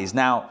bodies.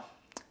 Now,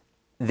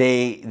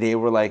 they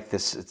were like,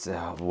 this. It's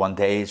one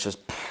day it's just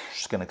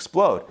going to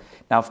explode.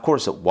 Now, of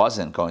course, it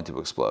wasn't going to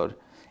explode.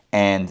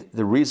 And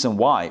the reason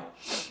why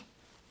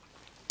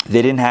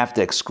they didn't have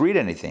to excrete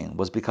anything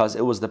was because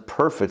it was the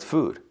perfect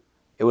food.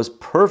 It was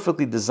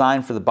perfectly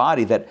designed for the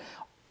body, that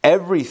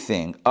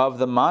everything of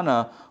the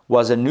manna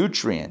was a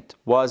nutrient,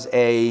 was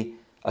a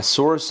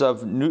source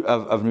of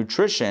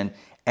nutrition,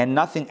 and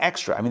nothing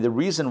extra. I mean, the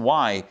reason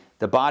why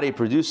the body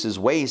produces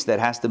waste that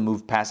has to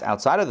pass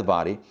outside of the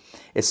body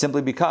is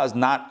simply because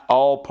not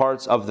all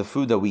parts of the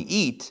food that we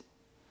eat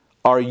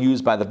are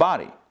used by the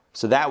body.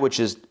 So that which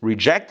is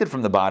rejected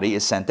from the body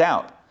is sent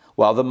out.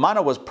 Well, the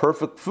manna was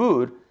perfect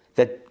food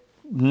that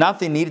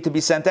nothing needed to be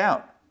sent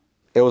out.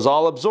 It was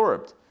all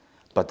absorbed.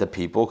 But the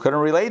people couldn't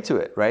relate to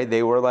it, right?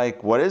 They were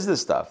like, what is this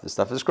stuff? This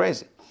stuff is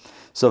crazy.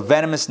 So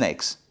venomous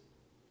snakes.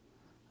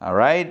 All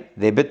right?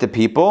 They bit the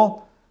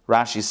people.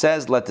 Rashi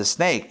says, let the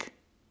snake,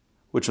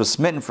 which was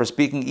smitten for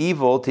speaking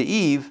evil to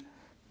Eve,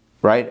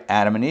 right,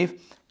 Adam and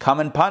Eve, come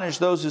and punish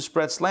those who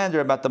spread slander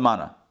about the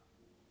manna.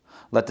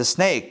 Let the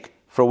snake,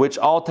 for which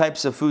all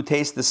types of food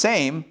taste the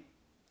same,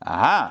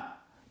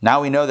 now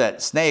we know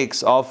that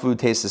snakes, all food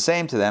tastes the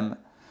same to them,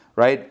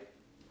 right?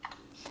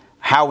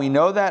 How we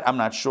know that, I'm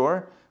not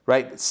sure,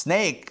 right?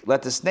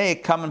 Let the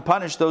snake come and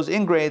punish those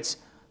ingrates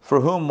for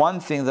whom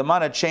one thing, the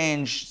manna,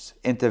 changes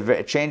into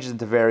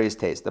various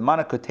tastes. The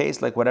manna could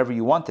taste like whatever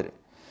you wanted it.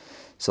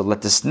 So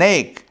let the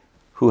snake,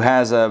 who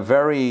has a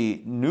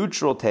very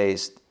neutral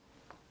taste,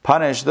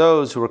 punish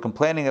those who are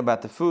complaining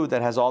about the food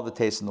that has all the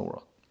taste in the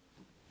world.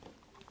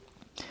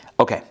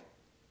 Okay.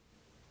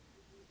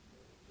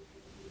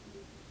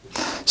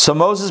 So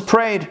Moses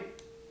prayed.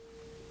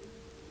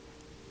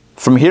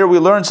 From here we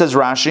learn, says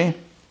Rashi,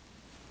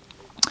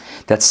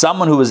 that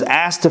someone who is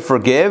asked to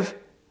forgive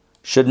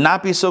should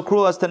not be so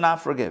cruel as to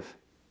not forgive.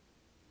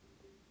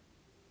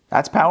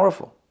 That's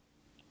powerful.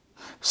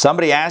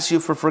 Somebody asks you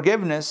for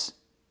forgiveness,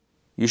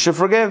 you should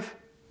forgive.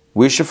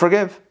 We should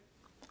forgive.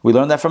 We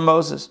learned that from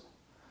Moses.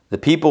 The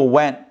people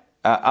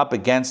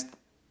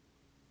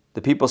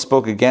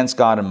spoke against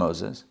God and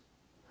Moses.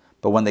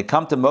 But when they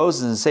come to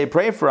Moses and say,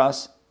 pray for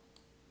us,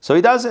 so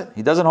he does it.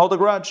 He doesn't hold a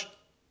grudge.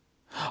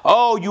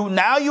 Oh, you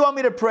want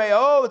me to pray?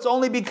 Oh, it's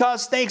only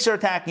because snakes are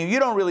attacking you. You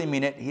don't really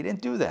mean it. He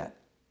didn't do that.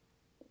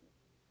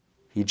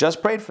 He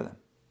just prayed for them.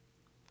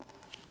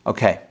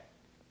 Okay.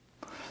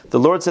 The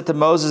Lord said to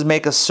Moses,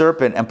 make a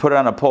serpent and put it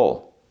on a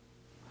pole.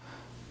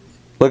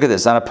 Look at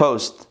this, on a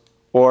post,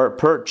 or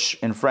perch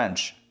in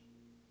French.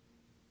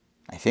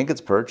 I think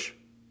it's perch.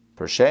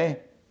 Perche?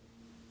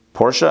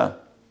 Porsche?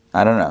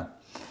 I don't know.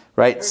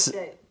 Right?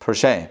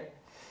 Perche.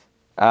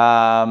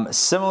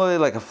 Similarly,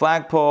 like a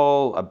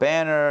flagpole, a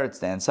banner, it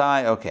stands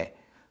high. Okay.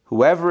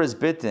 Whoever is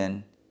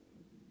bitten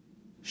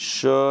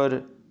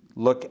should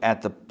look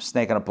at the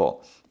snake on a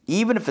pole.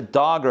 Even if a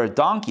dog or a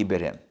donkey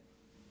bit him,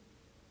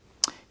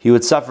 he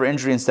would suffer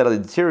injury and steadily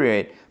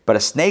deteriorate, but a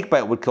snake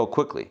bite would kill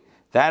quickly.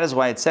 That is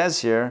why it says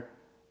here,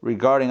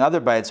 regarding other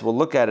bites, we'll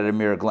look at it at a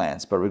mere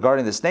glance. But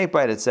regarding the snake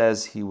bite, it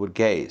says he would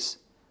gaze.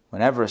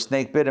 Whenever a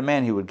snake bit a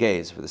man, he would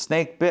gaze. For the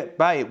snake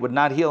bite would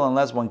not heal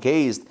unless one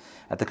gazed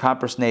at the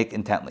copper snake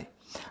intently.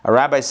 A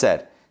rabbi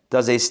said,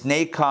 does a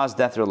snake cause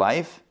death or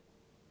life?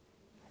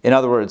 In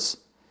other words,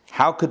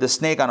 how could the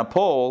snake on a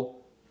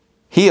pole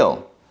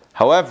heal?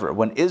 However,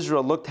 when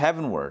Israel looked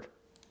heavenward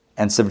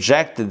and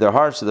subjected their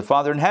hearts to the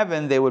Father in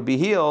heaven, they would be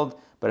healed,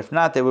 but if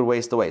not, they would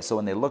waste away. So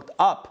when they looked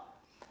up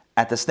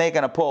at the snake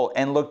on a pole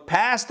and looked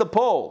past the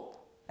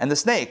pole and the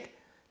snake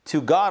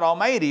to God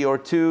Almighty or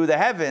to the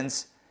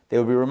heavens, they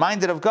would be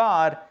reminded of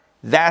God.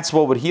 That's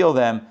what would heal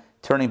them,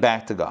 turning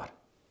back to God.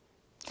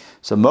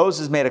 So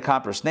Moses made a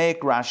copper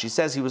snake. Rashi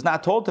says he was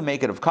not told to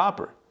make it of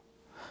copper.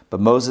 But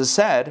Moses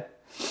said,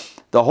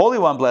 the Holy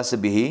One,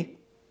 blessed be He,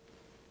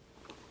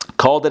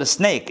 called it a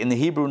snake, in the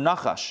Hebrew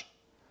nachash.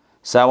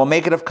 So I will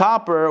make it of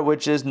copper,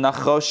 which is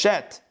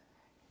nachoshet.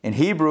 In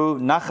Hebrew,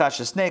 nachash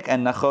is snake,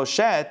 and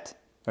nachoshet,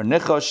 or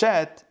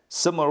nichoshet,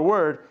 similar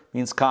word,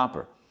 means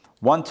copper.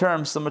 One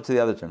term similar to the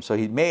other term. So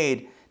he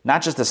made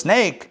not just a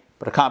snake,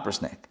 but a copper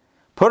snake.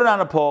 Put it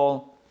on a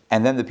pole,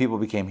 and then the people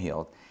became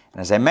healed.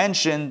 And as I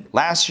mentioned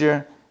last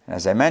year, and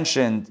as I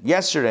mentioned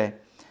yesterday,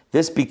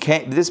 this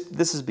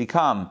has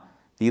become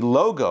the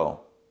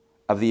logo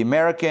of the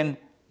American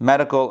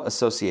Medical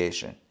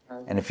Association.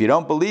 And if you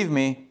don't believe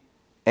me,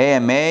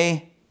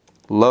 AMA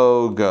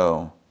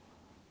logo.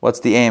 What's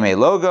the AMA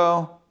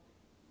logo?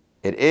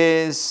 It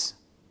is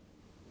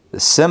the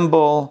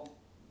symbol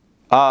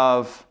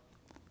of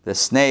the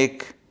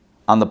snake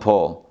on the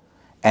pole.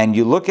 And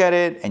you look at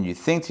it and you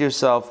think to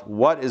yourself,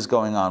 what is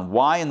going on?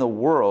 Why in the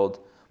world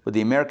would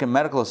the American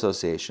Medical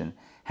Association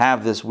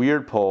have this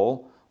weird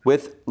pole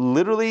with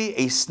literally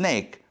a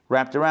snake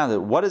wrapped around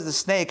it? What does the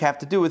snake have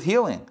to do with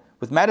healing,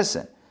 with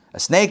medicine? A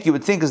snake you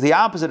would think is the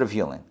opposite of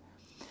healing.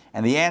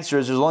 And the answer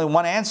is there's only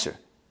one answer.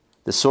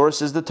 The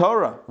source is the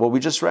Torah, what we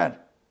just read.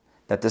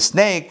 That the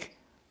snake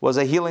was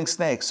a healing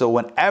snake. So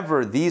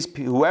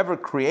whoever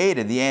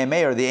created the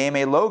AMA or the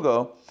AMA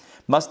logo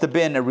must have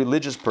been a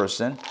religious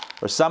person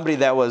or somebody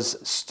that was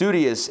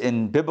studious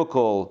in the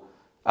biblical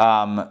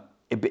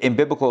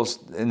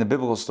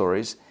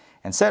stories,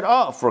 and said,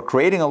 "Oh, for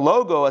creating a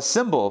logo, a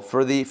symbol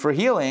for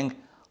healing,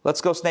 let's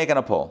go snake on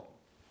a pole."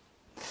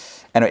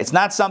 Anyway, it's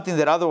not something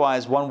that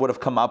otherwise one would have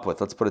come up with.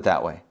 Let's put it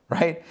that way,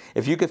 right?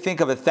 If you could think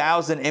of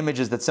 1,000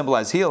 images that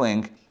symbolize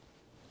healing,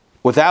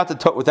 without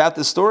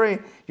the story,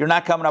 you're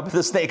not coming up with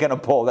a snake on a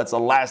pole. That's the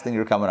last thing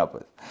you're coming up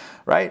with,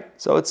 right?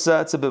 So it's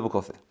a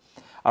biblical thing.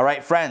 All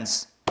right,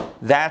 friends,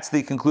 that's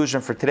the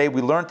conclusion for today.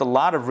 We learned a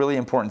lot of really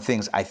important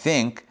things, I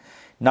think.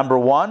 Number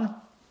one,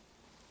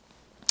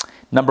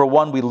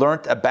 we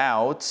learned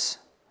about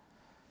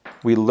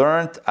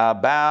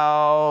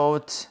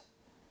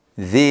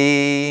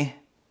the.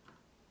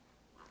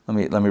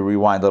 Let me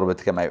rewind a little bit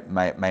to get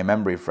my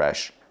memory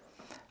fresh.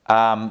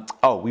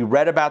 We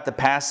read about the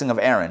passing of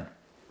Aaron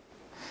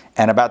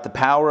and about the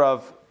power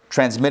of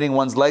transmitting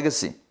one's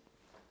legacy.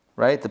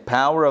 Right? The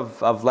power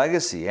of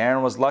legacy.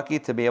 Aaron was lucky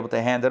to be able to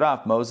hand it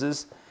off.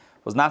 Moses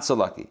was not so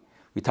lucky.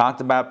 We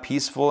talked about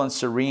peaceful and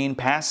serene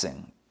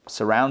passing,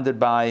 surrounded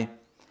by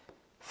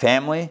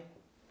family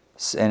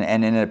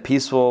and in a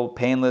peaceful,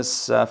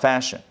 painless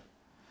fashion.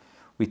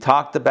 We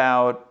talked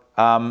about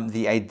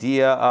the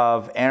idea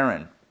of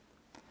Aaron,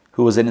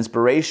 who was an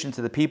inspiration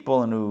to the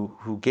people and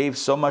who gave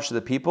so much to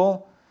the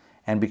people.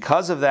 And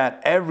because of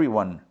that,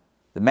 everyone,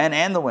 the men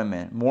and the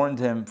women, mourned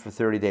him for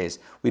 30 days.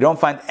 We don't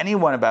find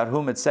anyone about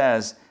whom it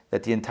says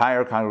that the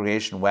entire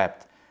congregation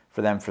wept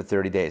for them for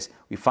 30 days.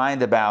 We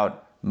find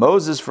about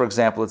Moses, for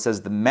example, it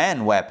says the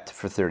men wept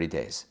for 30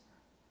 days,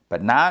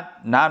 but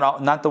not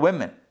the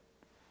women.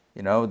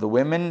 You know, the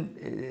women,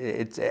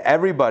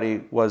 everybody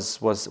felt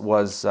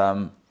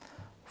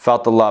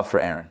the love for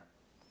Aaron.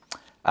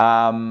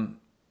 Not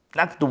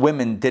that the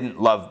women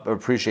didn't love or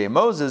appreciate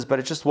Moses, but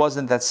it just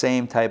wasn't that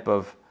same type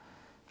of,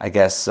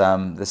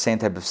 the same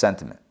type of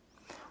sentiment.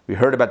 We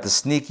heard about the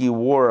sneaky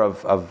war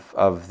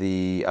of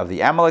the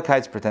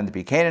Amalekites pretend to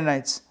be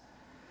Canaanites.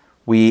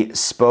 We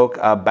spoke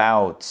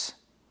about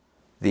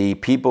the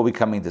people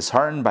becoming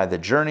disheartened by the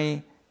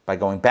journey, by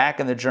going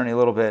back in the journey a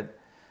little bit,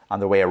 on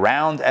their way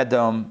around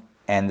Edom,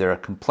 and their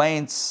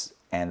complaints,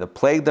 and the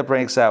plague that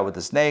breaks out with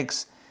the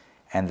snakes,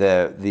 and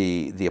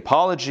the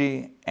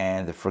apology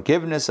and the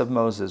forgiveness of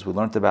Moses. We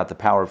learned about the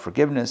power of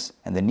forgiveness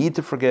and the need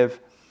to forgive.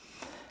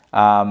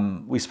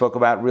 We spoke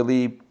about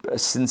really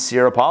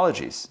sincere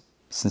apologies,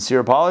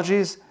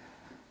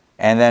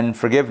 and then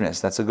forgiveness.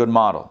 That's a good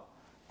model.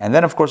 And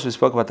then, of course, we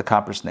spoke about the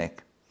copper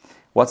snake.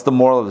 What's the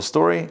moral of the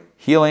story?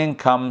 Healing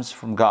comes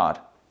from God.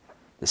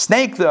 The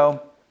snake,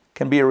 though,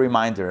 can be a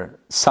reminder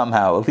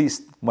somehow, at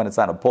least when it's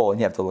on a pole and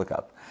you have to look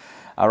up.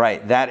 All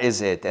right, that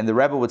is it. And the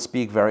Rebbe would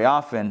speak very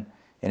often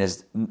in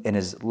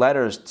his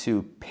letters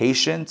to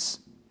patients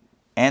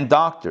and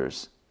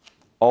doctors,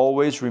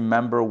 always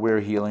remember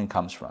where healing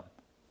comes from.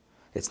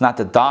 It's not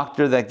the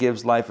doctor that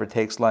gives life or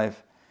takes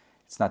life.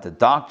 It's not the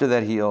doctor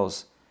that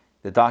heals.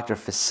 The doctor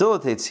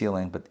facilitates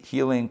healing, but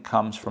healing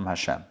comes from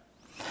Hashem.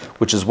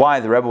 Which is why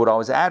the Rebbe would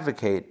always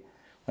advocate,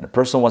 when a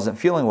person wasn't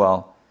feeling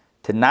well,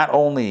 to not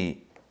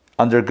only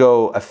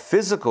undergo a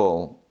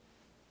physical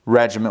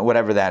regimen,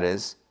 whatever that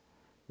is,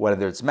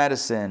 whether it's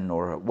medicine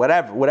or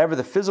whatever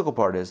the physical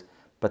part is,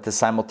 but to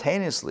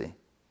simultaneously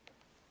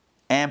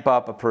amp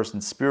up a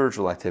person's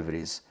spiritual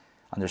activities,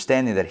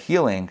 understanding that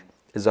healing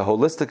is a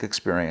holistic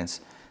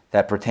experience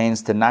that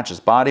pertains to not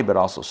just body, but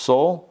also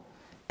soul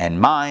and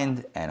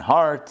mind and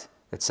heart,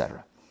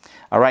 etc.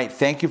 All right,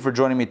 thank you for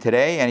joining me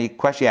today. Any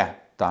questions? Yeah,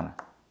 Donna.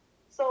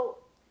 So,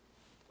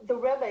 the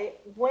Rebbe,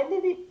 when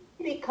did he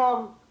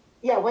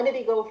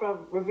go from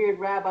revered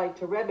rabbi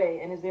to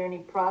Rebbe, and is there any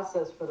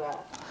process for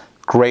that?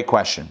 Great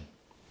question.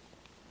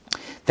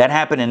 That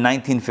happened in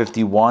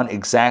 1951,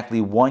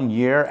 exactly 1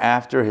 year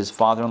after his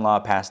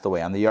father-in-law passed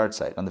away on the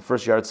yahrzeit, on the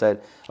first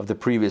yahrzeit of the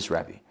previous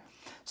Rebbe.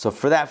 So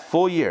for that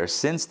full year,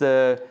 since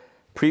the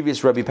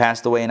previous Rebbe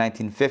passed away in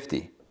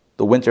 1950,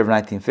 the winter of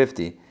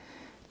 1950,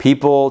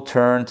 people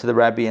turned to the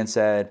Rebbe and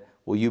said,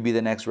 "Will you be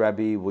the next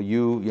Rebbe? Will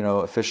you,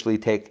 officially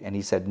take?" And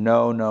he said,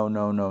 "No, no,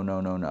 no, no, no,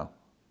 no, no."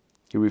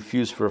 He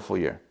refused for a full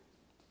year.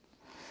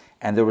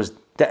 And there was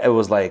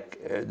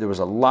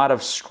a lot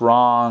of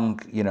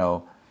strong,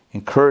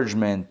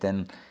 encouragement,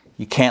 and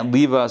you can't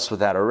leave us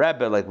without a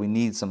Rebbe. Like, we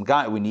need some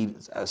guy. We need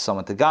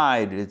someone to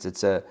guide.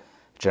 It's a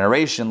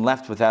generation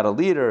left without a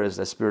leader, as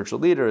a spiritual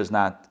leader, is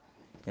not,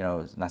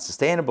 is not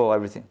sustainable.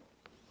 Everything,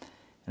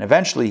 and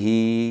eventually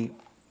he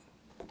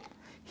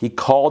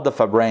called the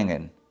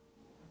Farbrengen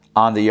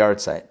on the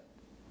yahrzeit,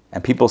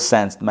 and people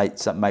sensed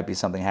might be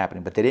something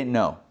happening, but they didn't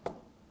know.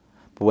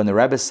 But when the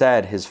Rebbe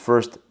said his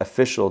first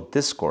official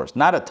discourse,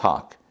 not a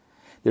talk,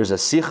 there's a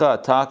sicha,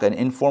 a talk, an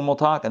informal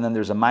talk, and then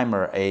there's a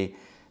mimer, a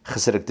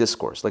Hasidic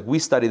discourse. Like we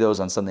study those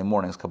on Sunday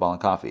mornings, Kabbalah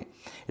and Coffee.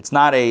 It's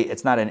not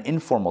an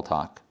informal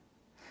talk.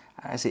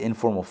 I say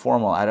informal,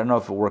 formal. I don't know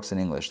if it works in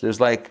English.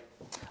 There's like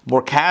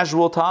more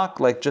casual talk,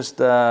 like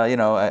just an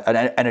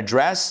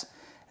address,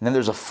 and then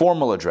there's a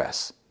formal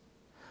address,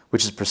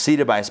 which is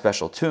preceded by a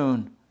special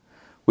tune,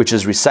 which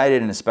is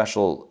recited in a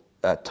special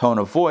tone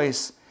of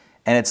voice,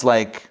 and it's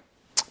like,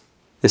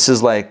 this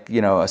is like,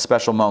 a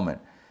special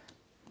moment.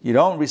 You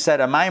don't recite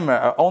a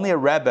mimer, only a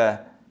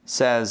Rebbe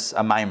says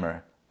a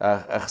mimer,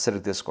 a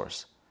Hasidic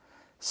discourse.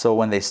 So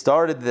when they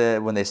started the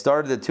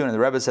tune and the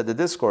Rebbe said the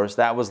discourse,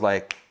 that was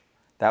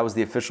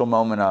the official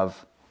moment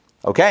of,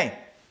 okay,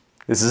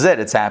 this is it,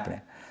 it's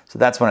happening. So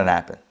that's when it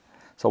happened.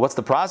 So what's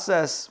the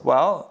process?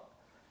 Well,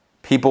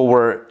 people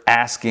were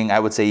asking, I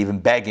would say even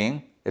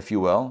begging, if you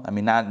will. I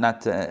mean, not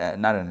in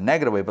a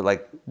negative way, but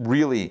like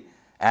really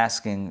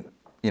asking,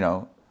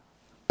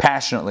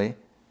 passionately.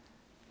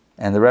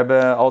 And the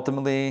Rebbe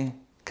ultimately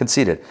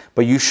conceded.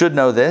 But you should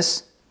know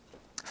this,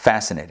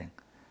 fascinating.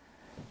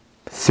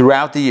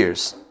 Throughout the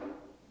years,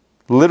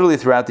 literally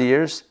throughout the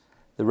years,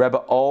 the Rebbe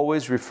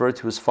always referred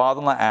to his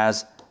father-in-law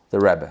as the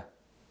Rebbe.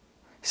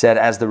 He said,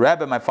 as the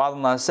Rebbe, my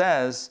father-in-law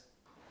says,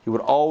 he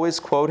would always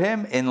quote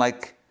him in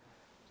like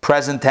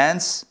present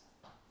tense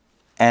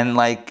and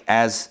like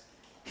as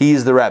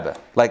he's the Rebbe.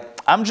 Like,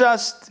 I'm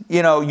just,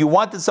 you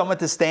wanted someone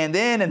to stand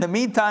in the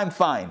meantime,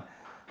 fine.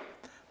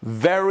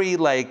 Very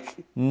like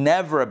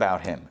never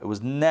about him. It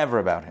was never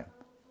about him.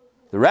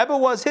 The Rebbe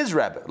was his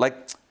Rebbe.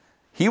 Like,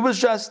 he was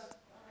just,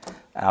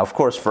 of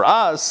course for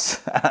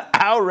us,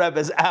 our Rebbe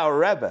is our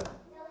Rebbe.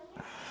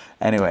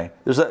 Anyway,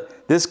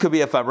 this could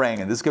be a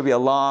Farbrengen. This could be a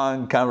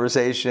long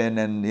conversation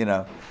and,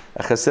 a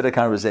Hasidic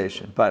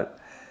conversation. But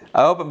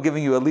I hope I'm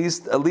giving you at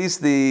least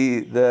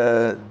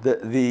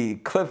the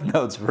Cliff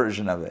Notes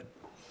version of it.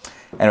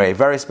 Anyway,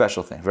 very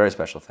special thing.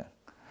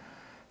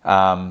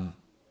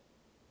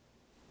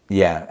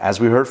 As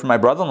we heard from my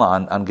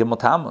brother-in-law on Gimel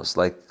Tammuz,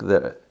 like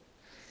the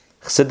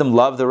Chassidim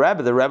love the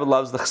Rebbe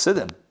loves the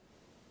Chassidim.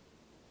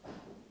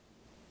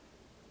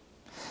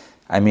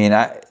 I mean,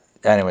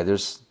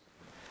 there's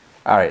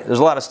a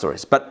lot of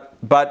stories, but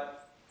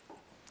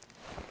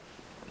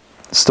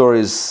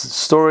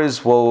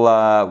stories will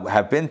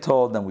have been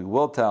told and we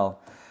will tell,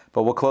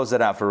 but we'll close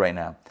that out for right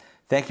now.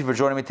 Thank you for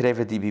joining me today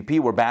for DPP.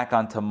 We're back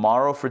on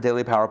tomorrow for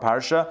Daily Power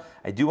Parsha.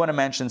 I do want to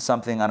mention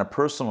something on a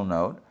personal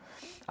note.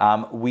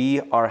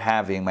 We are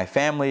having, my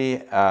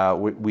family,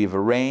 we've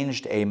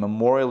arranged a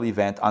memorial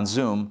event on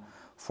Zoom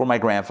for my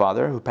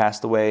grandfather who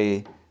passed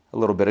away a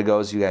little bit ago,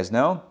 as you guys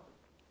know.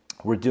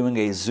 We're doing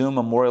a Zoom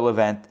memorial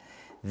event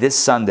this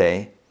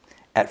Sunday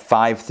at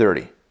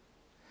 5:30.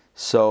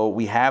 So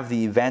we have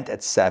the event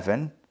at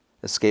 7,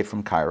 Escape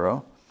from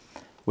Cairo,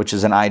 which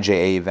is an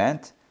IJA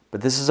event.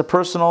 But this is a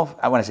personal,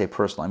 I want to say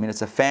personal, I mean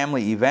it's a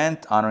family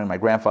event honoring my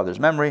grandfather's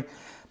memory,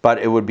 but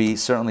it would be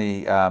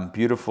certainly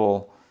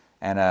beautiful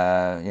and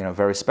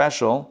very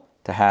special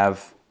to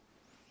have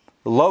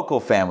the local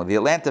family, the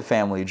Atlanta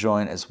family,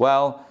 join as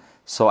well.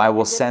 So I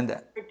will send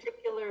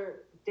particular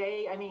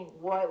day. I mean,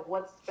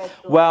 what's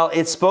special? Well,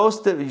 it's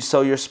supposed to.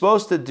 So you're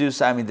supposed to do.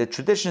 I mean, the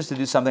tradition is to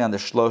do something on the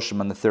Shloshim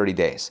on the 30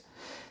 days.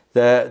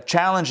 The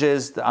challenge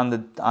is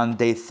on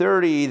day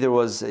 30 there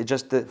was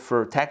just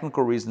for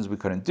technical reasons we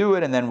couldn't do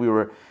it, and then we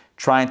were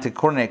trying to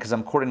coordinate because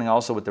I'm coordinating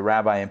also with the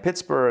rabbi in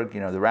Pittsburgh,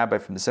 the rabbi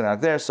from the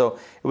synagogue there. So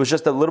it was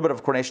just a little bit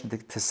of coordination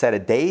to set a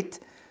date.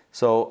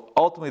 So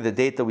ultimately, the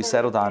date that we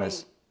settled on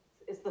is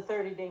the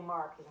 30-day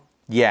mark.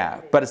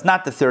 Yeah, but it's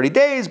not the 30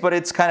 days, but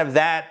it's kind of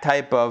that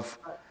type of.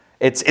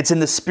 It's in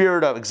the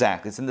spirit of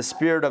It's in the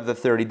spirit of the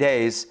 30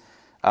 days,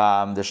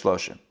 the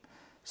Shloshim.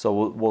 So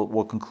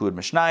we'll conclude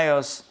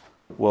Mishnayos.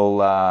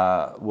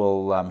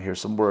 We'll hear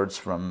some words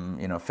from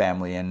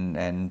family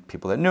and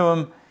people that knew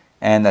him,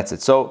 and that's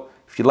it. So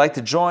if you'd like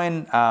to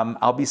join,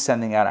 I'll be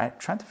sending out. I'm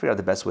trying to figure out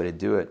the best way to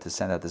do it to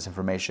send out this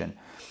information,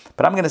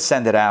 but I'm going to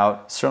send it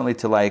out certainly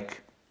to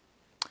like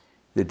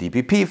the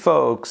DPP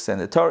folks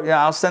and the Torah.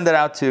 I'll send it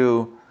out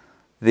to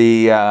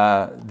the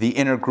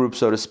inner group,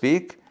 so to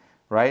speak,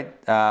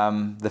 right?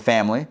 The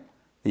family,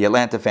 the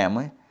Atlanta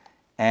family.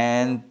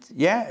 And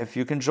if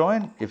you can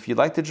join, if you'd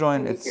like to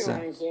join, it's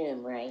on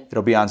Zoom, right?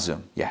 It'll be on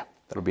Zoom. Yeah,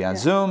 it'll be on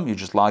Zoom. You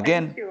just log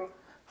in. Thank you.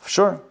 For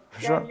sure.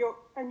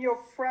 And your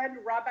friend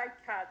Rabbi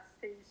Katz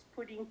is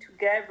putting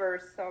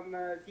together some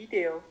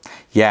video.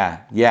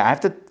 Yeah. I have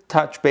to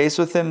touch base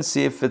with him,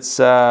 see if it's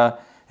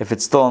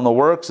still in the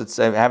works.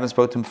 I haven't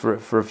spoken to him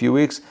for a few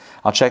weeks.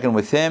 I'll check in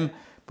with him.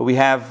 But we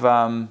have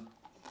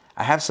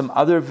I have some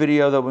other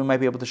video that we might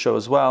be able to show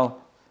as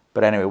well.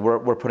 But anyway,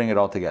 we're putting it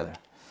all together.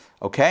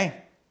 Okay.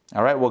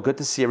 All right, well, good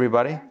to see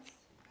everybody.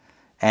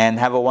 And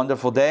have a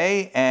wonderful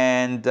day.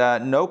 And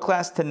no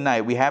class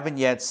tonight. We haven't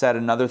yet set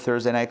another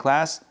Thursday night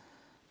class,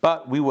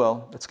 but we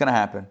will. It's going to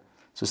happen.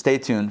 So stay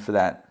tuned for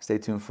that. Stay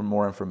tuned for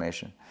more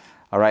information.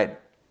 All right,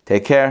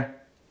 take care.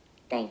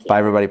 Thank you. Bye,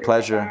 everybody.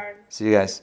 Pleasure. Bye. See you guys.